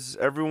surprise.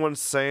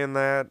 Everyone's saying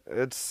that.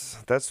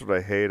 That's what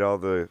I hate. All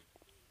the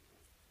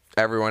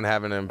Everyone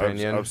having an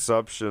opinion.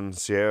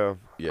 assumptions. Yeah.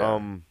 Yeah.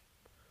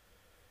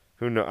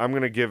 Who knows? I'm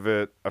gonna give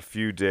it a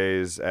few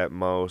days at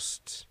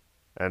most,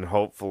 and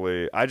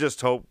hopefully, I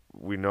just hope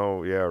we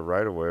know. Yeah,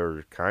 right away,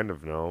 or kind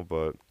of know,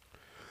 but.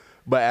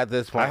 But at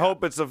this point, I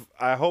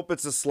hope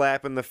it's a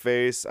slap in the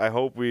face. I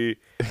hope we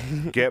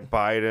get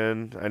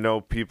Biden. I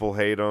know people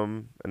hate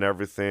him and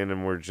everything,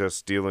 and we're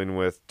just dealing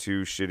with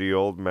two shitty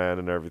old men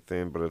and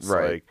everything. But it's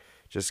Right. like,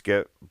 just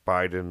get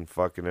Biden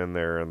fucking in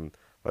there and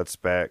let's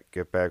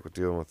get back with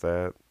dealing with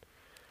that.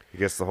 I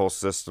guess the whole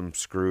system's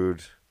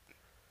screwed.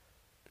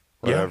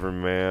 Yeah. Whatever,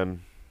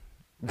 man.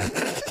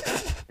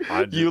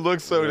 you look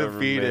so whatever,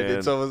 defeated. man.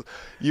 It's almost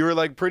you were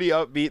like pretty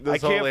upbeat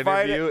this whole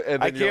interview,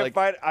 and then I you're can't like,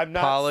 fight it. I'm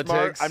not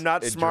politics, smart. I'm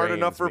not it smart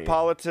enough for drains me.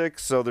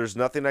 politics, so there's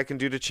nothing I can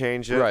do to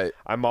change it. Right.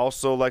 I'm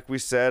also, like we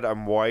said,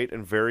 I'm white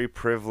and very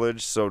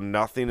privileged, so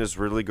nothing is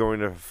really going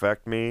to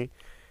affect me.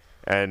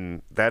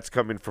 And that's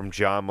coming from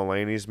John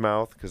Mulaney's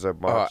mouth because I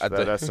watched at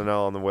that the-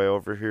 SNL on the way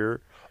over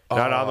here.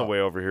 Not on the way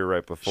over here,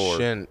 right before.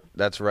 Shin.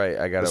 That's right.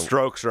 I got The to.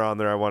 Strokes are on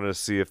there. I wanted to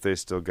see if they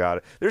still got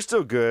it. They're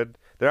still good.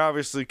 They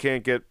obviously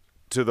can't get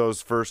to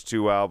those first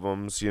two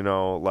albums,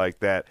 like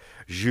that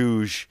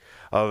Juge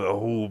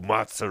of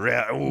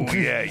mozzarella. Oh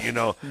yeah,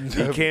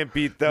 you can't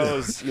beat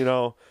those,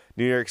 New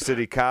York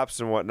City Cops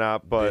and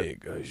whatnot. But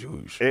Big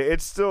Juge.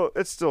 it's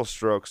still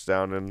Strokes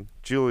down, and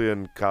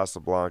Julian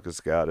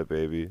Casablancas got it,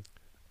 baby.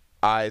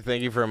 I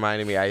thank you for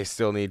reminding me. I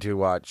still need to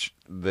watch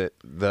the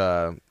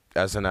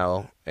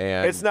SNL,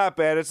 and It's not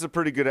bad. It's a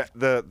pretty good.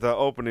 The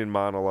opening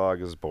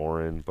monologue is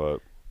boring,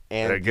 but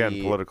and again,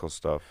 the- political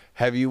stuff.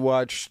 Have you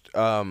watched?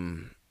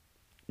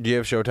 Do you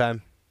have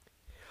Showtime?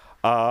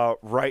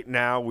 Right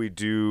now we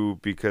do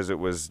because it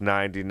was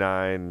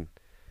 99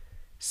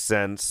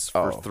 cents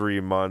for 3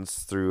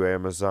 months through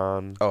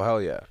Amazon. Oh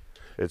hell yeah!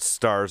 It's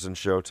Stars and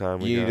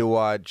Showtime. You need to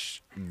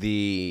watch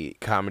the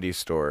Comedy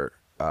Store.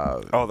 the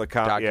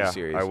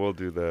docuseries. Yeah, I will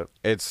do that.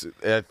 It's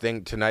I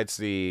think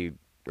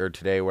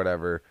today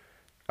whatever.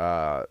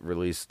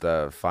 Released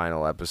the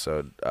final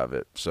episode of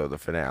it, so the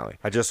finale.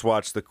 I just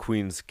watched The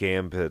Queen's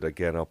Gambit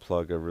again. I'll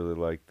plug. I really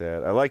like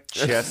that. I like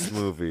chess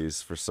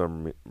movies for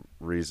some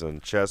reason.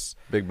 Chess.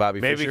 Big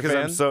Bobby Maybe Fischer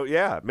because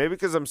fan? maybe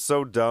because I'm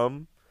so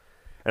dumb.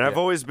 And I've Yeah,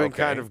 always been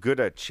okay. kind of good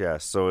at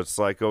chess, so it's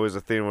like always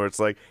a thing where it's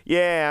like,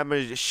 yeah, I'm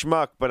a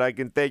schmuck, but I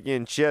can take you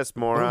in chess,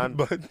 moron.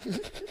 But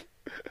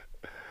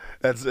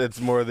It's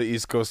more the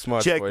East Coast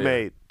smudge. For you.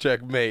 Checkmate.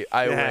 Checkmate.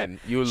 I win.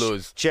 You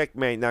lose.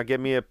 Checkmate. Now get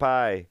me a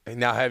pie.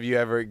 Now, have you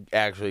ever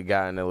actually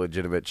gotten a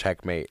legitimate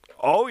checkmate?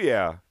 Oh,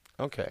 yeah.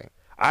 Okay.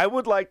 I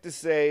would like to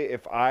say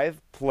if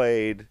I've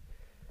played,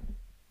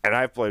 and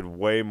I've played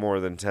way more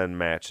than 10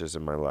 matches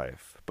in my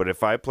life, but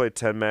if I played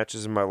 10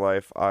 matches in my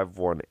life, I've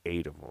won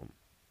 8 of them.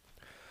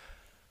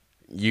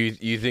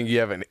 You think you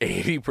have an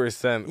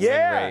 80% win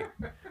rate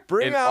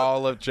Bring out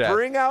all of chess?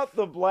 Bring out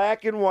the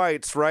black and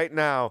whites right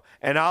now,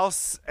 and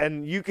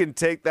and you can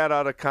take that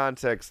out of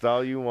context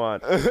all you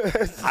want. All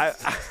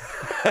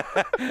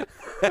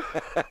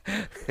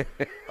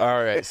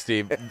right,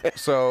 Steve.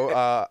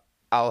 So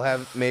I'll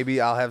have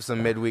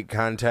some midweek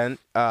content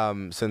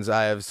since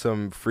I have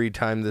some free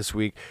time this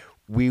week.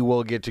 We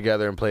will get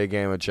together and play a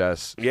game of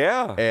chess.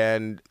 Yeah,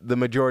 and the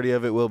majority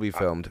of it will be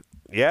filmed.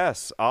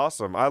 Yes,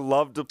 awesome. I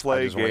love to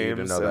play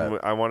games, and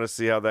I want to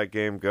see how that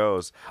game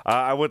goes.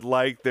 I would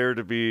like there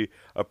to be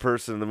a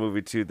person in the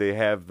movie, too. They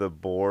have the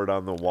board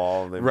on the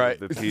wall, and they move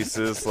the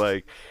pieces.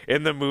 Like,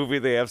 in the movie,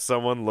 they have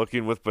someone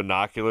looking with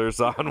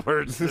binoculars on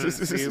where to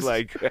see,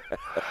 like...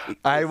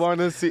 I want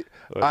to see...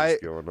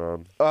 What's going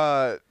on?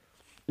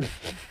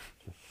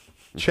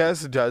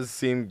 Chess does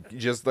seem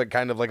just like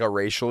kind of like a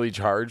racially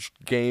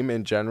charged game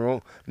in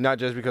general, not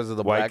just because of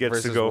the white black gets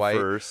versus to go white,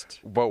 first,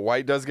 but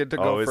white does get to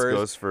go Always first.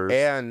 goes first.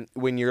 And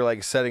when you're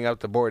like setting up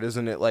the board,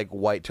 isn't it like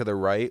white to the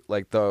right,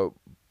 like the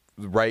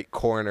right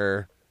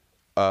corner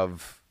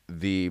of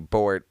the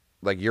board,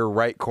 like your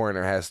right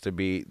corner has to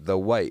be the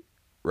white,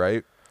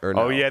 right? Or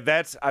no? Oh yeah,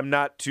 I'm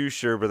not too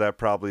sure, but that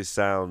probably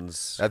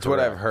sounds. That's correct.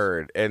 what I've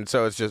heard, and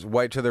so it's just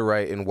white to the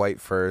right and white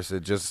first.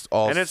 It just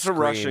all and it's screams.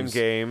 a Russian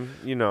game,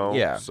 you know.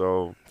 Yeah.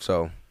 So.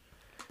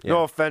 Yeah.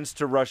 No offense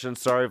to Russians.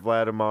 Sorry,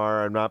 Vladimir.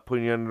 I'm not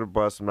putting you under the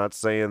bus. I'm not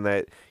saying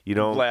that you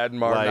don't.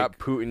 Vladimir, like, not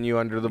putting you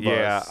under the bus.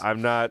 Yeah,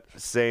 I'm not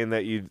saying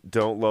that you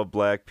don't love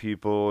black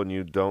people and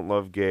you don't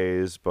love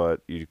gays,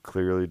 but you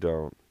clearly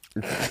don't.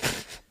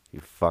 You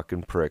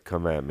fucking prick.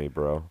 Come at me,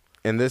 bro.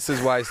 And this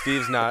is why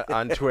Steve's not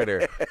on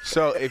Twitter.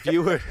 So if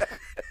you would...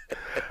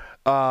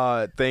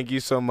 thank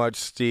you so much,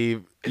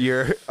 Steve.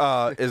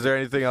 Is there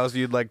anything else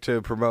you'd like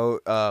to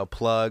promote,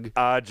 plug?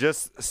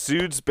 Just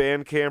Sude's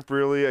Bandcamp,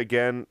 really.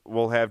 Again,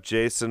 we'll have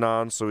Jason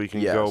on so we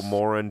can go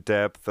more in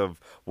depth of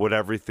what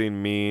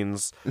everything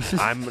means.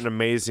 I'm an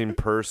amazing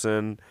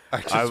person.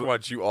 I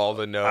want you all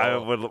to know. I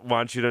would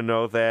want you to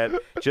know that.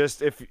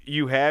 Just if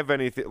you have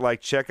anything,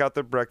 like check out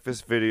the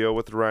breakfast video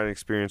with the Ryan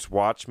Experience.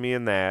 Watch me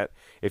in that.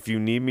 If you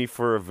need me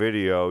for a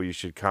video, you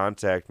should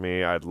contact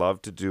me. I'd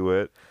love to do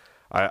it.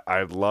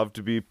 I'd love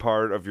to be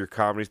part of your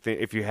comedy thing.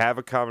 If you have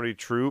a comedy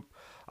troupe,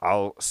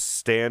 I'll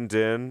stand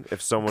in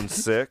if someone's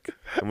sick,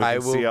 and we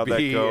can see how that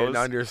goes. I will be an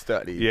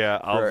understudy. Yeah,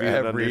 I'll be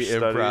an every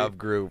understudy. Improv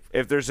group.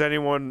 If there's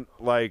anyone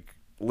like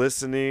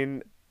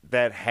listening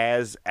that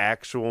has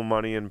actual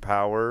money and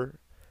power,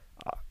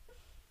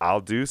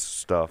 I'll do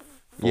stuff.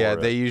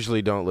 They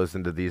usually don't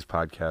listen to these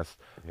podcasts,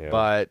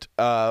 but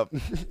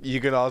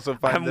you can also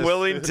find. I'm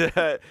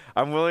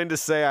willing to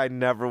say I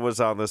never was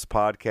on this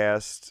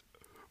podcast.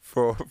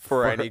 For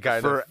any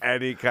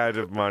kind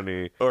of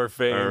money or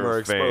fame or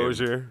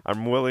exposure.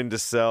 I'm willing to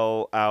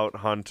sell out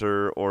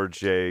Hunter or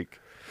Jake.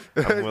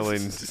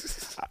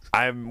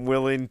 I'm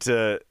willing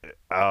to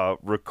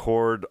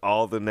record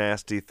all the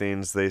nasty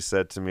things they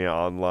said to me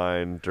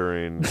online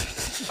during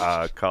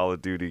Call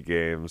of Duty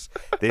games.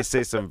 They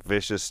say some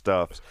vicious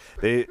stuff.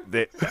 They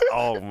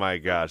oh my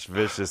gosh,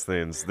 vicious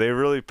things. They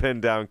really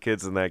pinned down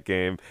kids in that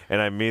game,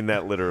 and I mean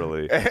that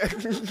literally.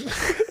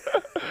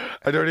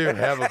 I don't even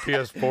have a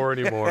PS4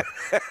 anymore.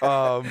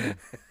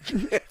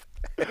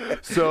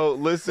 So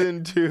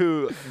listen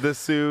to The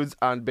Sudes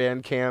on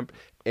Bandcamp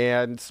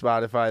and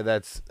Spotify.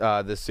 That's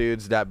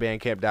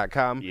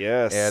thesudes.bandcamp.com.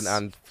 Yes. And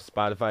on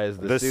Spotify is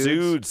The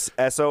Sudes.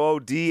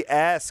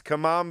 SOODS.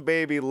 Come on,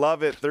 baby.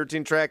 Love it.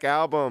 13-track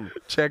album.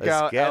 Check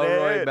out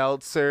Elroy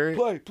Meltzer.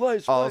 Play.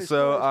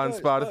 Also on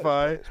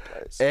Spotify.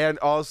 And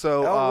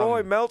also...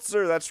 Elroy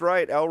Meltzer. That's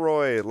right.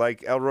 Elroy.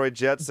 Like Elroy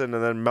Jetson.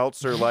 And then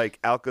Meltzer like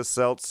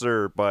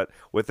Alka-Seltzer, but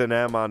with an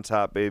M on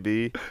top,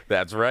 baby.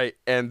 That's right.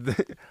 And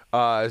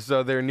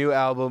so their new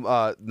album,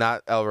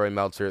 not Elroy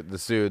Meltzer, The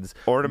Sudes.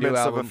 Ornaments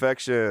of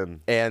Affection.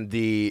 And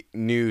the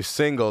new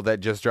single that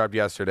just dropped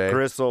yesterday.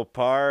 Gristle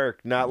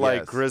Park. Not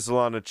like grizzle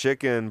on a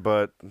chicken,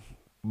 but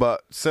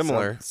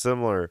similar.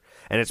 Similar.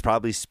 And it's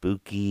probably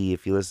spooky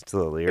if you listen to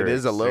the lyrics. It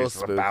is a little it's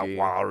spooky. About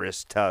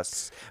walrus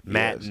tusks.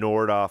 Matt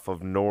Nordoff of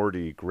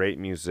Nordy. Great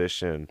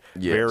musician.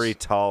 Yes. Very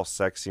tall,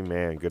 sexy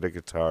man. Good at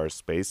guitar.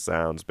 Space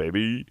sounds,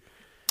 baby.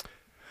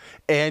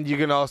 And you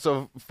can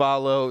also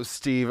follow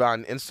Steve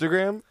on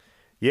Instagram.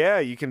 Yeah,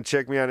 you can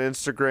check me on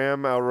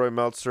Instagram, Elroy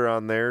Meltzer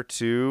on there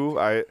too.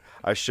 I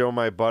show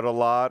my butt a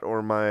lot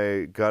or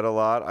my gut a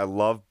lot. I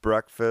love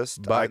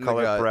breakfast. I call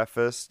it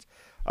breakfast.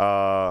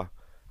 I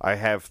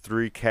have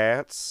 3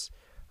 cats.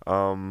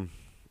 I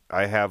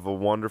have a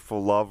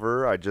wonderful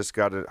lover. I just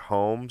got it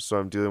home, so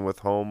I'm dealing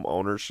with home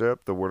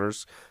ownership. The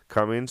winter's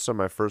coming, so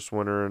my first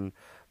winter in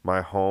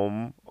my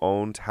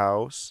home-owned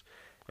house.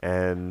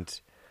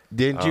 And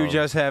Didn't you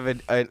just have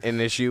an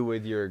issue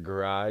with your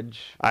garage?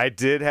 I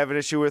did have an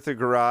issue with the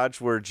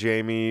garage where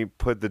Jamie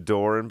put the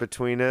door in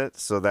between it,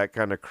 so that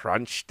kind of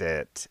crunched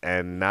it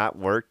and not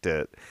worked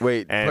it.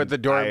 Wait, And put the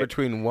door in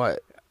between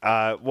what?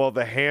 Well,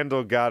 the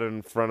handle got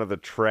in front of the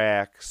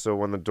track, so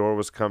when the door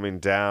was coming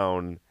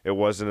down, it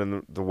wasn't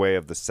in the way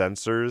of the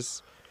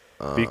sensors.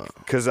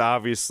 Because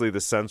obviously the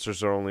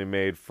sensors are only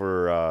made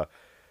for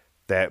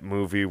that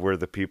movie where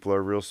the people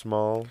are real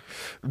small.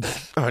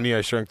 Honey,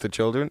 I Shrunk the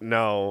Children?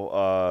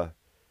 No,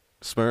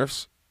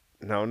 Smurfs?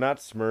 no, not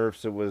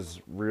Smurfs. It was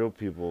real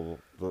people.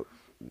 Little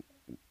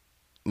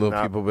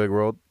Not- People, Big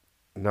World?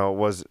 No, it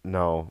was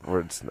no.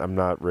 I'm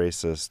not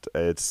racist.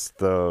 It's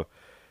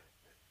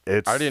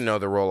I didn't know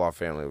the Roloff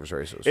family was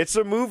racist. It's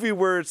a movie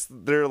where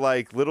they're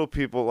like little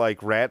people,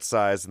 like rat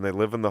size, and they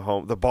live in the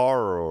home. The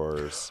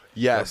borrowers.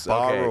 Yes, The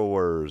okay.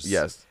 borrowers.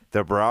 Yes.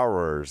 The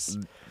borrowers.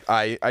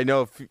 I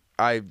know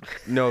I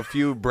know a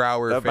few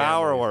Brower The families,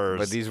 borrowers.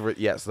 but these were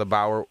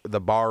the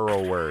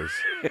borrowers.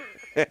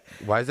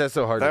 Why is that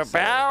so hard to The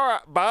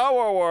say?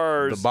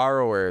 borrowers. The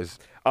borrowers.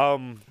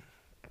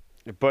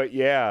 But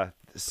yeah.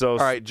 So All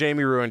right,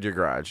 Jamie ruined your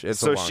garage.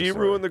 It's a So long she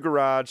story. ruined the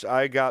garage.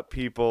 I got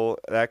people.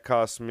 That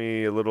cost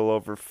me a little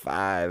over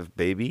 $5,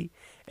 baby.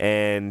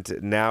 And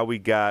now we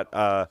got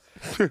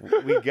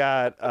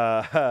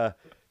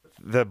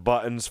the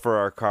buttons for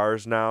our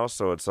cars now,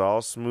 so it's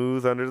all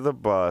smooth under the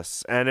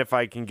bus. And if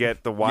I can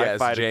get the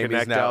Wi-Fi to Jamie's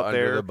connect now out under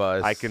there, the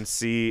bus. I can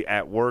see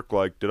at work,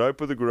 like, did I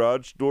put the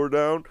garage door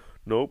down?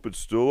 Nope, it's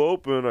still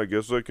open. I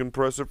guess I can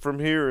press it from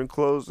here and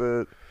close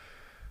it.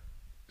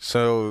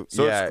 So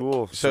So yeah, it's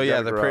cool. So So yeah, got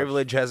a the garage.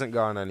 privilege hasn't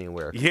gone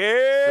anywhere.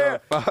 Yeah,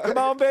 come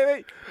on,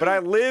 baby. But I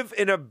live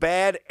in a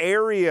bad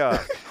area,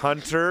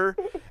 Hunter,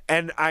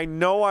 and I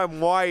know I'm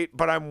white,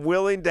 but I'm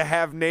willing to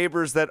have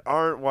neighbors that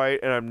aren't white,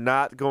 and I'm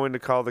not going to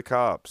call the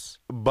cops.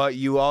 But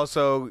you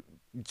also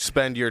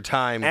spend your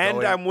time And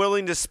going, I'm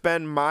willing to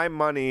spend my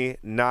money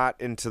not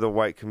into the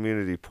white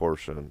community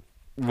portion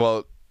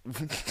well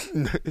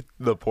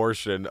the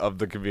portion of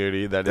the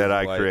community that that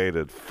is I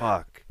created.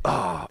 Fuck.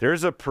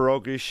 There's a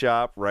pierogi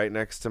shop right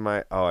next to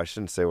my. Oh, I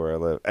shouldn't say where I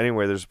live.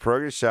 Anyway, there's a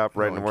pierogi shop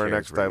right one where cares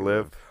next where I you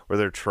live, live. where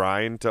they're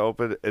trying to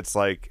open. It's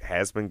like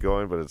has been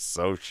going, but it's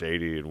so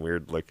shady and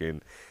weird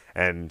looking,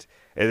 and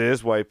it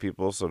is white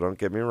people. So don't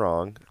get me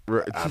wrong.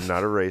 I'm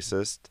not a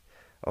racist.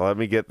 Let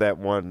me get that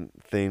one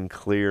thing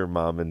clear,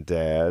 Mom and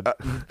Dad.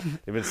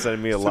 They've been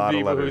sending me a lot of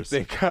people letters.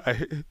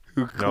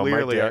 who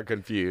clearly dad- are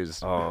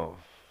confused. Oh.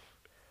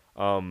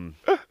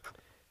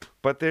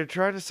 But they're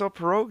trying to sell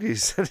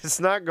pierogies, and it's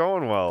not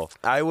going well.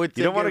 I would.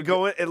 You don't want to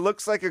go in. It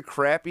looks like a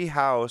crappy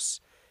house.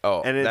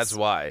 Oh, and that's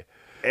why.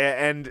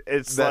 And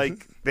it's That-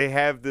 like they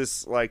have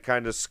this like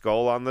kind of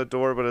skull on the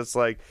door, but it's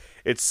like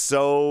it's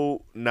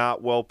so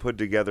not well put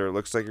together. It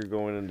looks like you're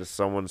going into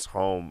someone's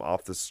home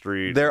off the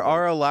street. There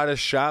are a lot of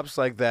shops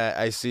like that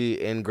I see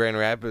in Grand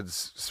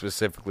Rapids,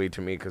 specifically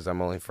to me because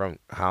I'm only from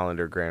Holland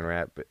or Grand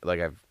Rapids.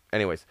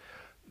 Anyways,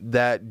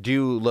 that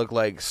do look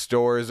like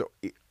stores,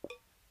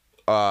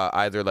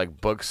 either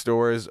like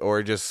bookstores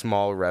or just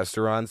small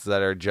restaurants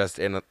that are just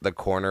in the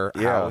corner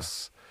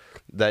house.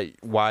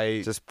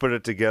 Just put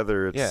it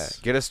together. It's,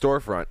 get a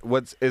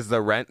storefront. Is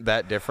the rent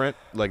that different?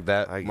 Like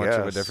that I much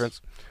of a guess.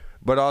 difference?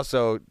 But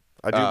also,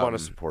 I do want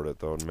to support it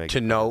though and make to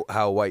it know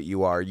how white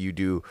you are, you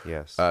do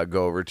Yes.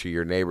 go over to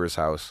your neighbor's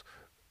house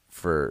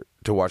to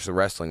watch the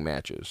wrestling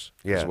matches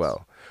Yes. as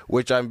well.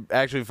 Which I'm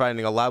actually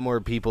finding a lot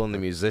more people in the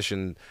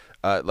musician,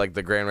 like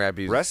the Grand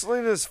Rapids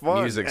Wrestling is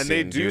fun, music and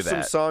they scene do some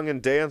that. song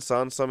and dance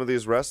on some of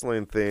these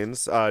wrestling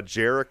things.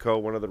 Jericho,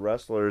 one of the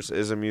wrestlers,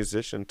 is a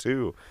musician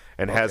too,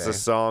 and has a Okay.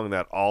 song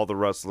that all the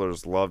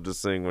wrestlers love to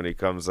sing when he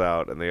comes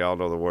out, and they all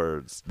know the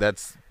words.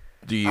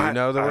 Do you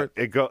know the word?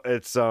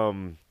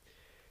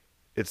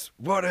 It's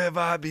what have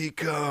I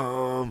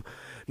become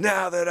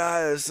now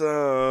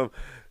that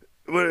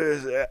what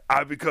is it?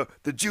 I become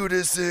the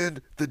Judas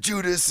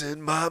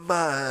in my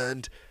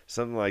mind,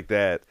 something like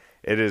that.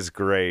 It is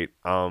great.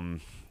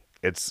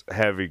 It's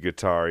heavy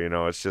guitar,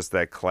 it's just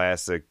that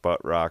classic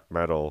butt rock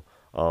metal.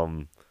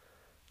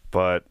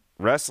 But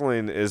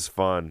wrestling is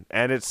fun,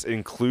 and it's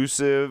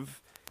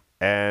inclusive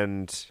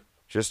and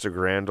just a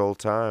grand old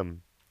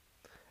time.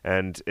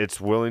 And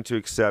it's willing to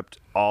accept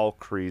all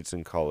creeds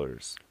and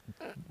colors.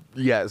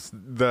 Yes,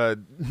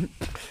 the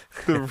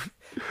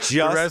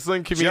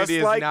wrestling community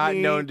is not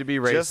known to be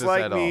racist just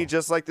like at me, all.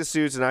 just like the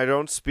Suits, and I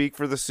don't speak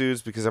for the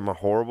Suits because I'm a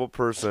horrible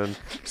person,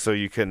 so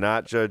you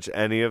cannot judge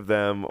any of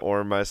them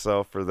or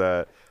myself for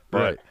that.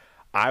 But Right.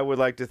 I would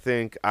like to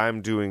think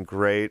I'm doing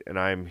great, and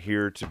I'm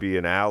here to be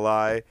an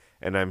ally,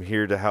 and I'm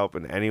here to help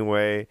in any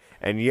way.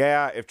 And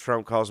yeah, if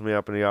Trump calls me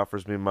up and he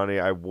offers me money,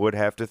 I would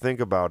have to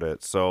think about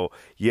it. So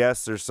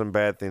yes, there's some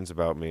bad things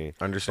about me.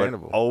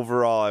 Understandable. But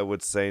overall, I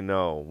would say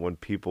no when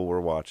people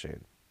were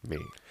watching me.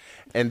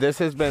 And this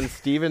has been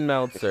Steven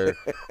Meltzer,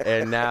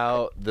 and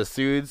now the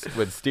Suits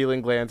with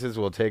Stealing Glances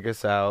will take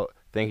us out.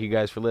 Thank you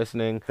guys for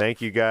listening Thank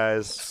you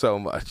guys. so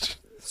much.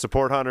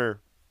 Support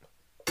Hunter.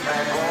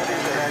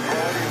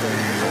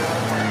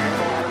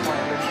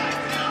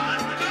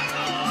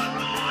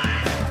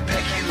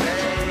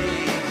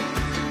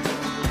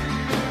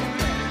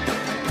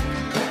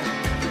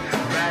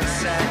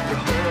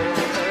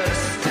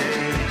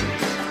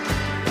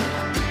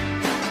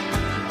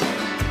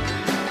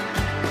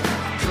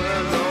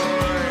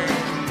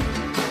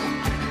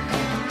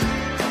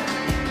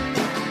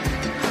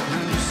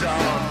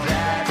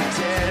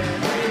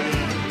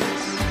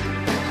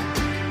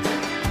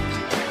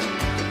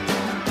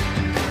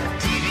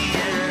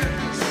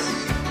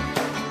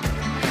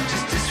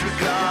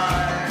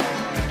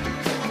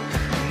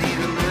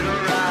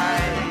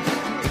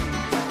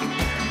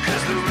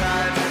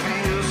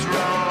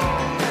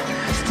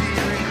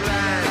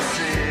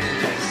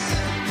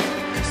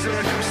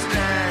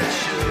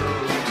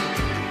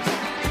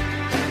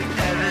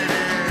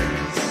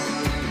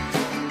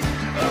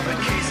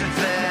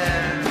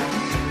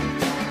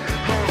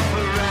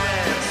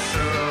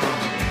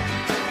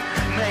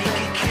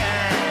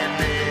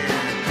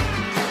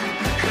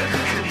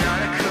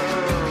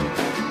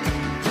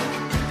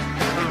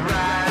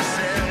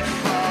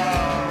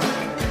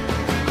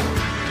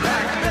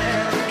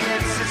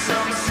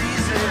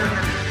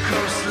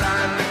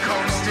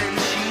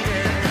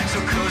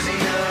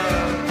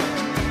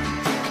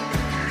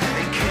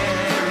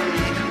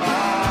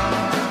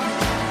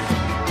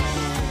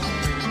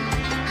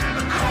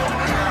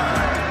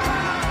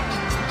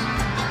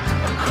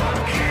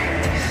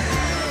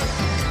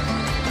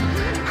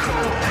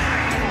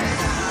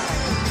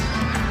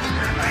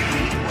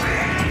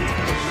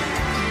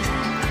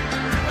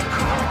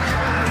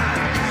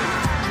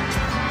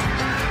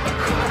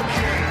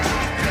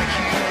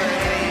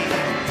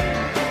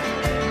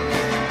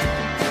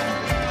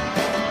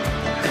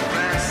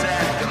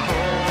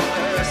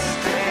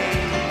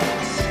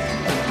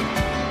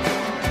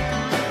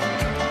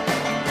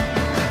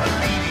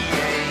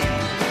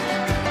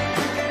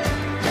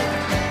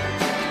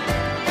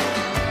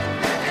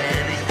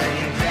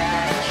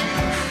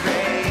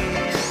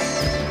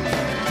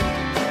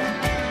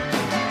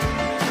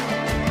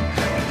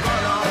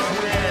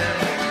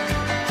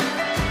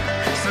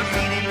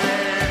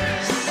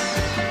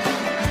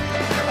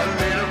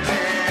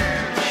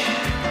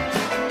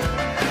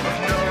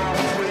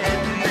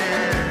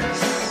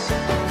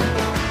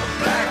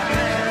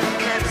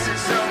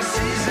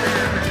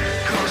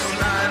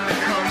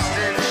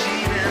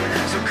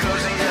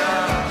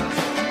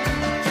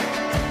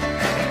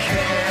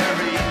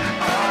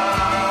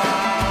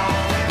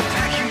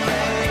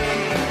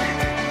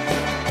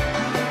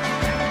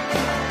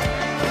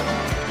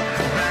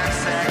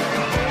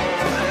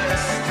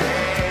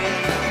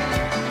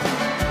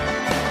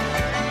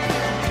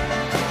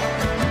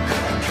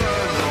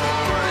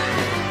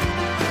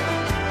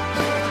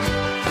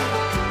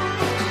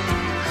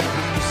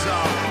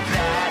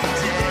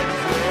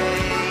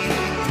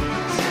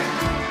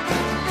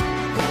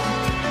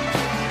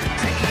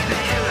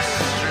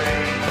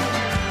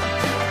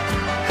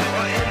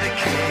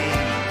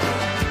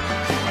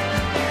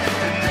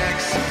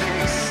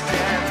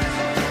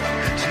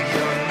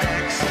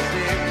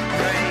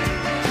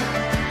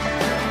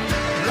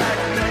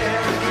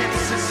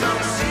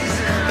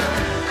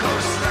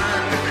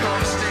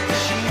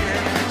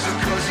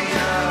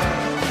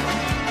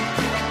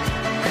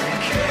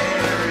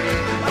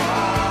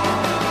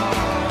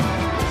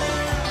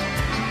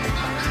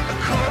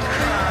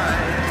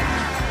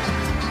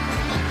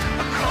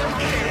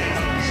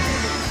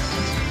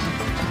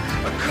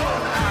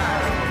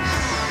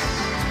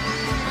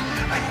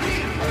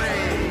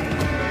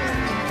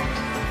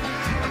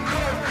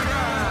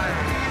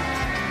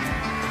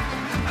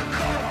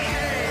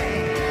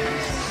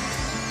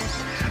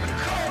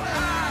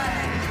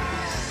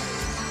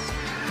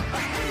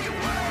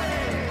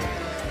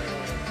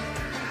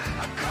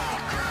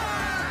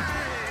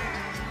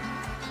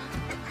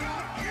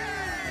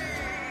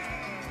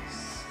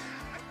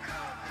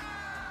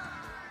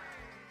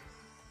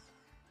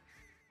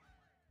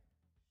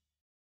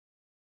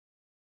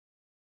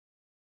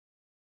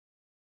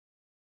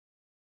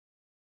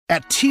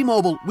 At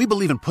T-Mobile, we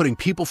believe in putting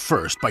people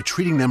first by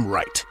treating them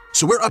right.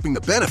 So we're upping the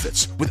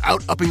benefits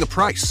without upping the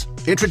price.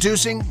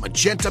 Introducing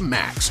Magenta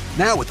Max,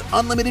 now with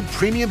unlimited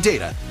premium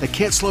data that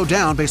can't slow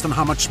down based on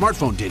how much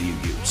smartphone data you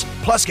use.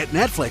 Plus, get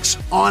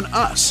Netflix on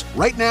us.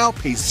 Right now,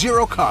 pay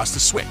zero cost to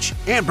switch.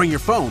 And bring your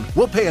phone,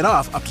 we'll pay it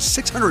off up to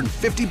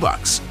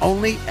 $650.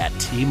 Only at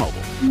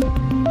T-Mobile.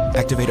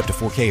 Activate up to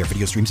 4K or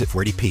video streams at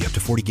 480p. Up to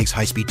 40 gigs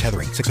high-speed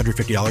tethering.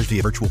 $650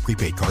 via virtual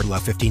prepaid card. Allow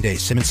 15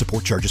 days. SIM and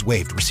support charges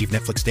waived. Receive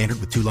Netflix standard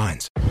with 2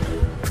 lines.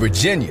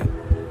 Virginia,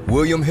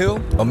 William Hill,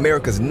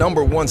 America's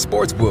 #1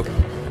 sportsbook,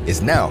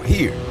 is now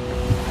here.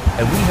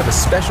 And we have a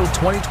special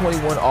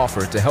 2021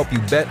 offer to help you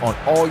bet on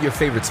all your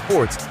favorite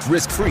sports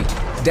risk-free.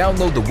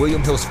 Download the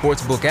William Hill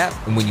Sportsbook app,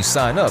 and when you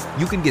sign up,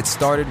 you can get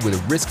started with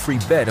a risk-free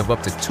bet of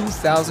up to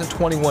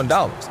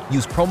 $2,021.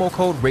 Use promo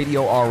code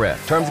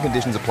RadioRF. Terms and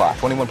conditions apply.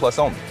 21 plus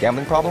only.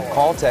 Gambling problem?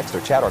 Call, text,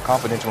 or chat our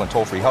confidential and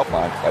toll-free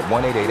helpline at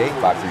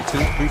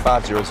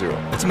 1-888-532-3500.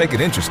 Let's make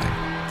it interesting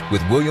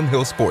with William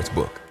Hill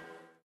Sportsbook.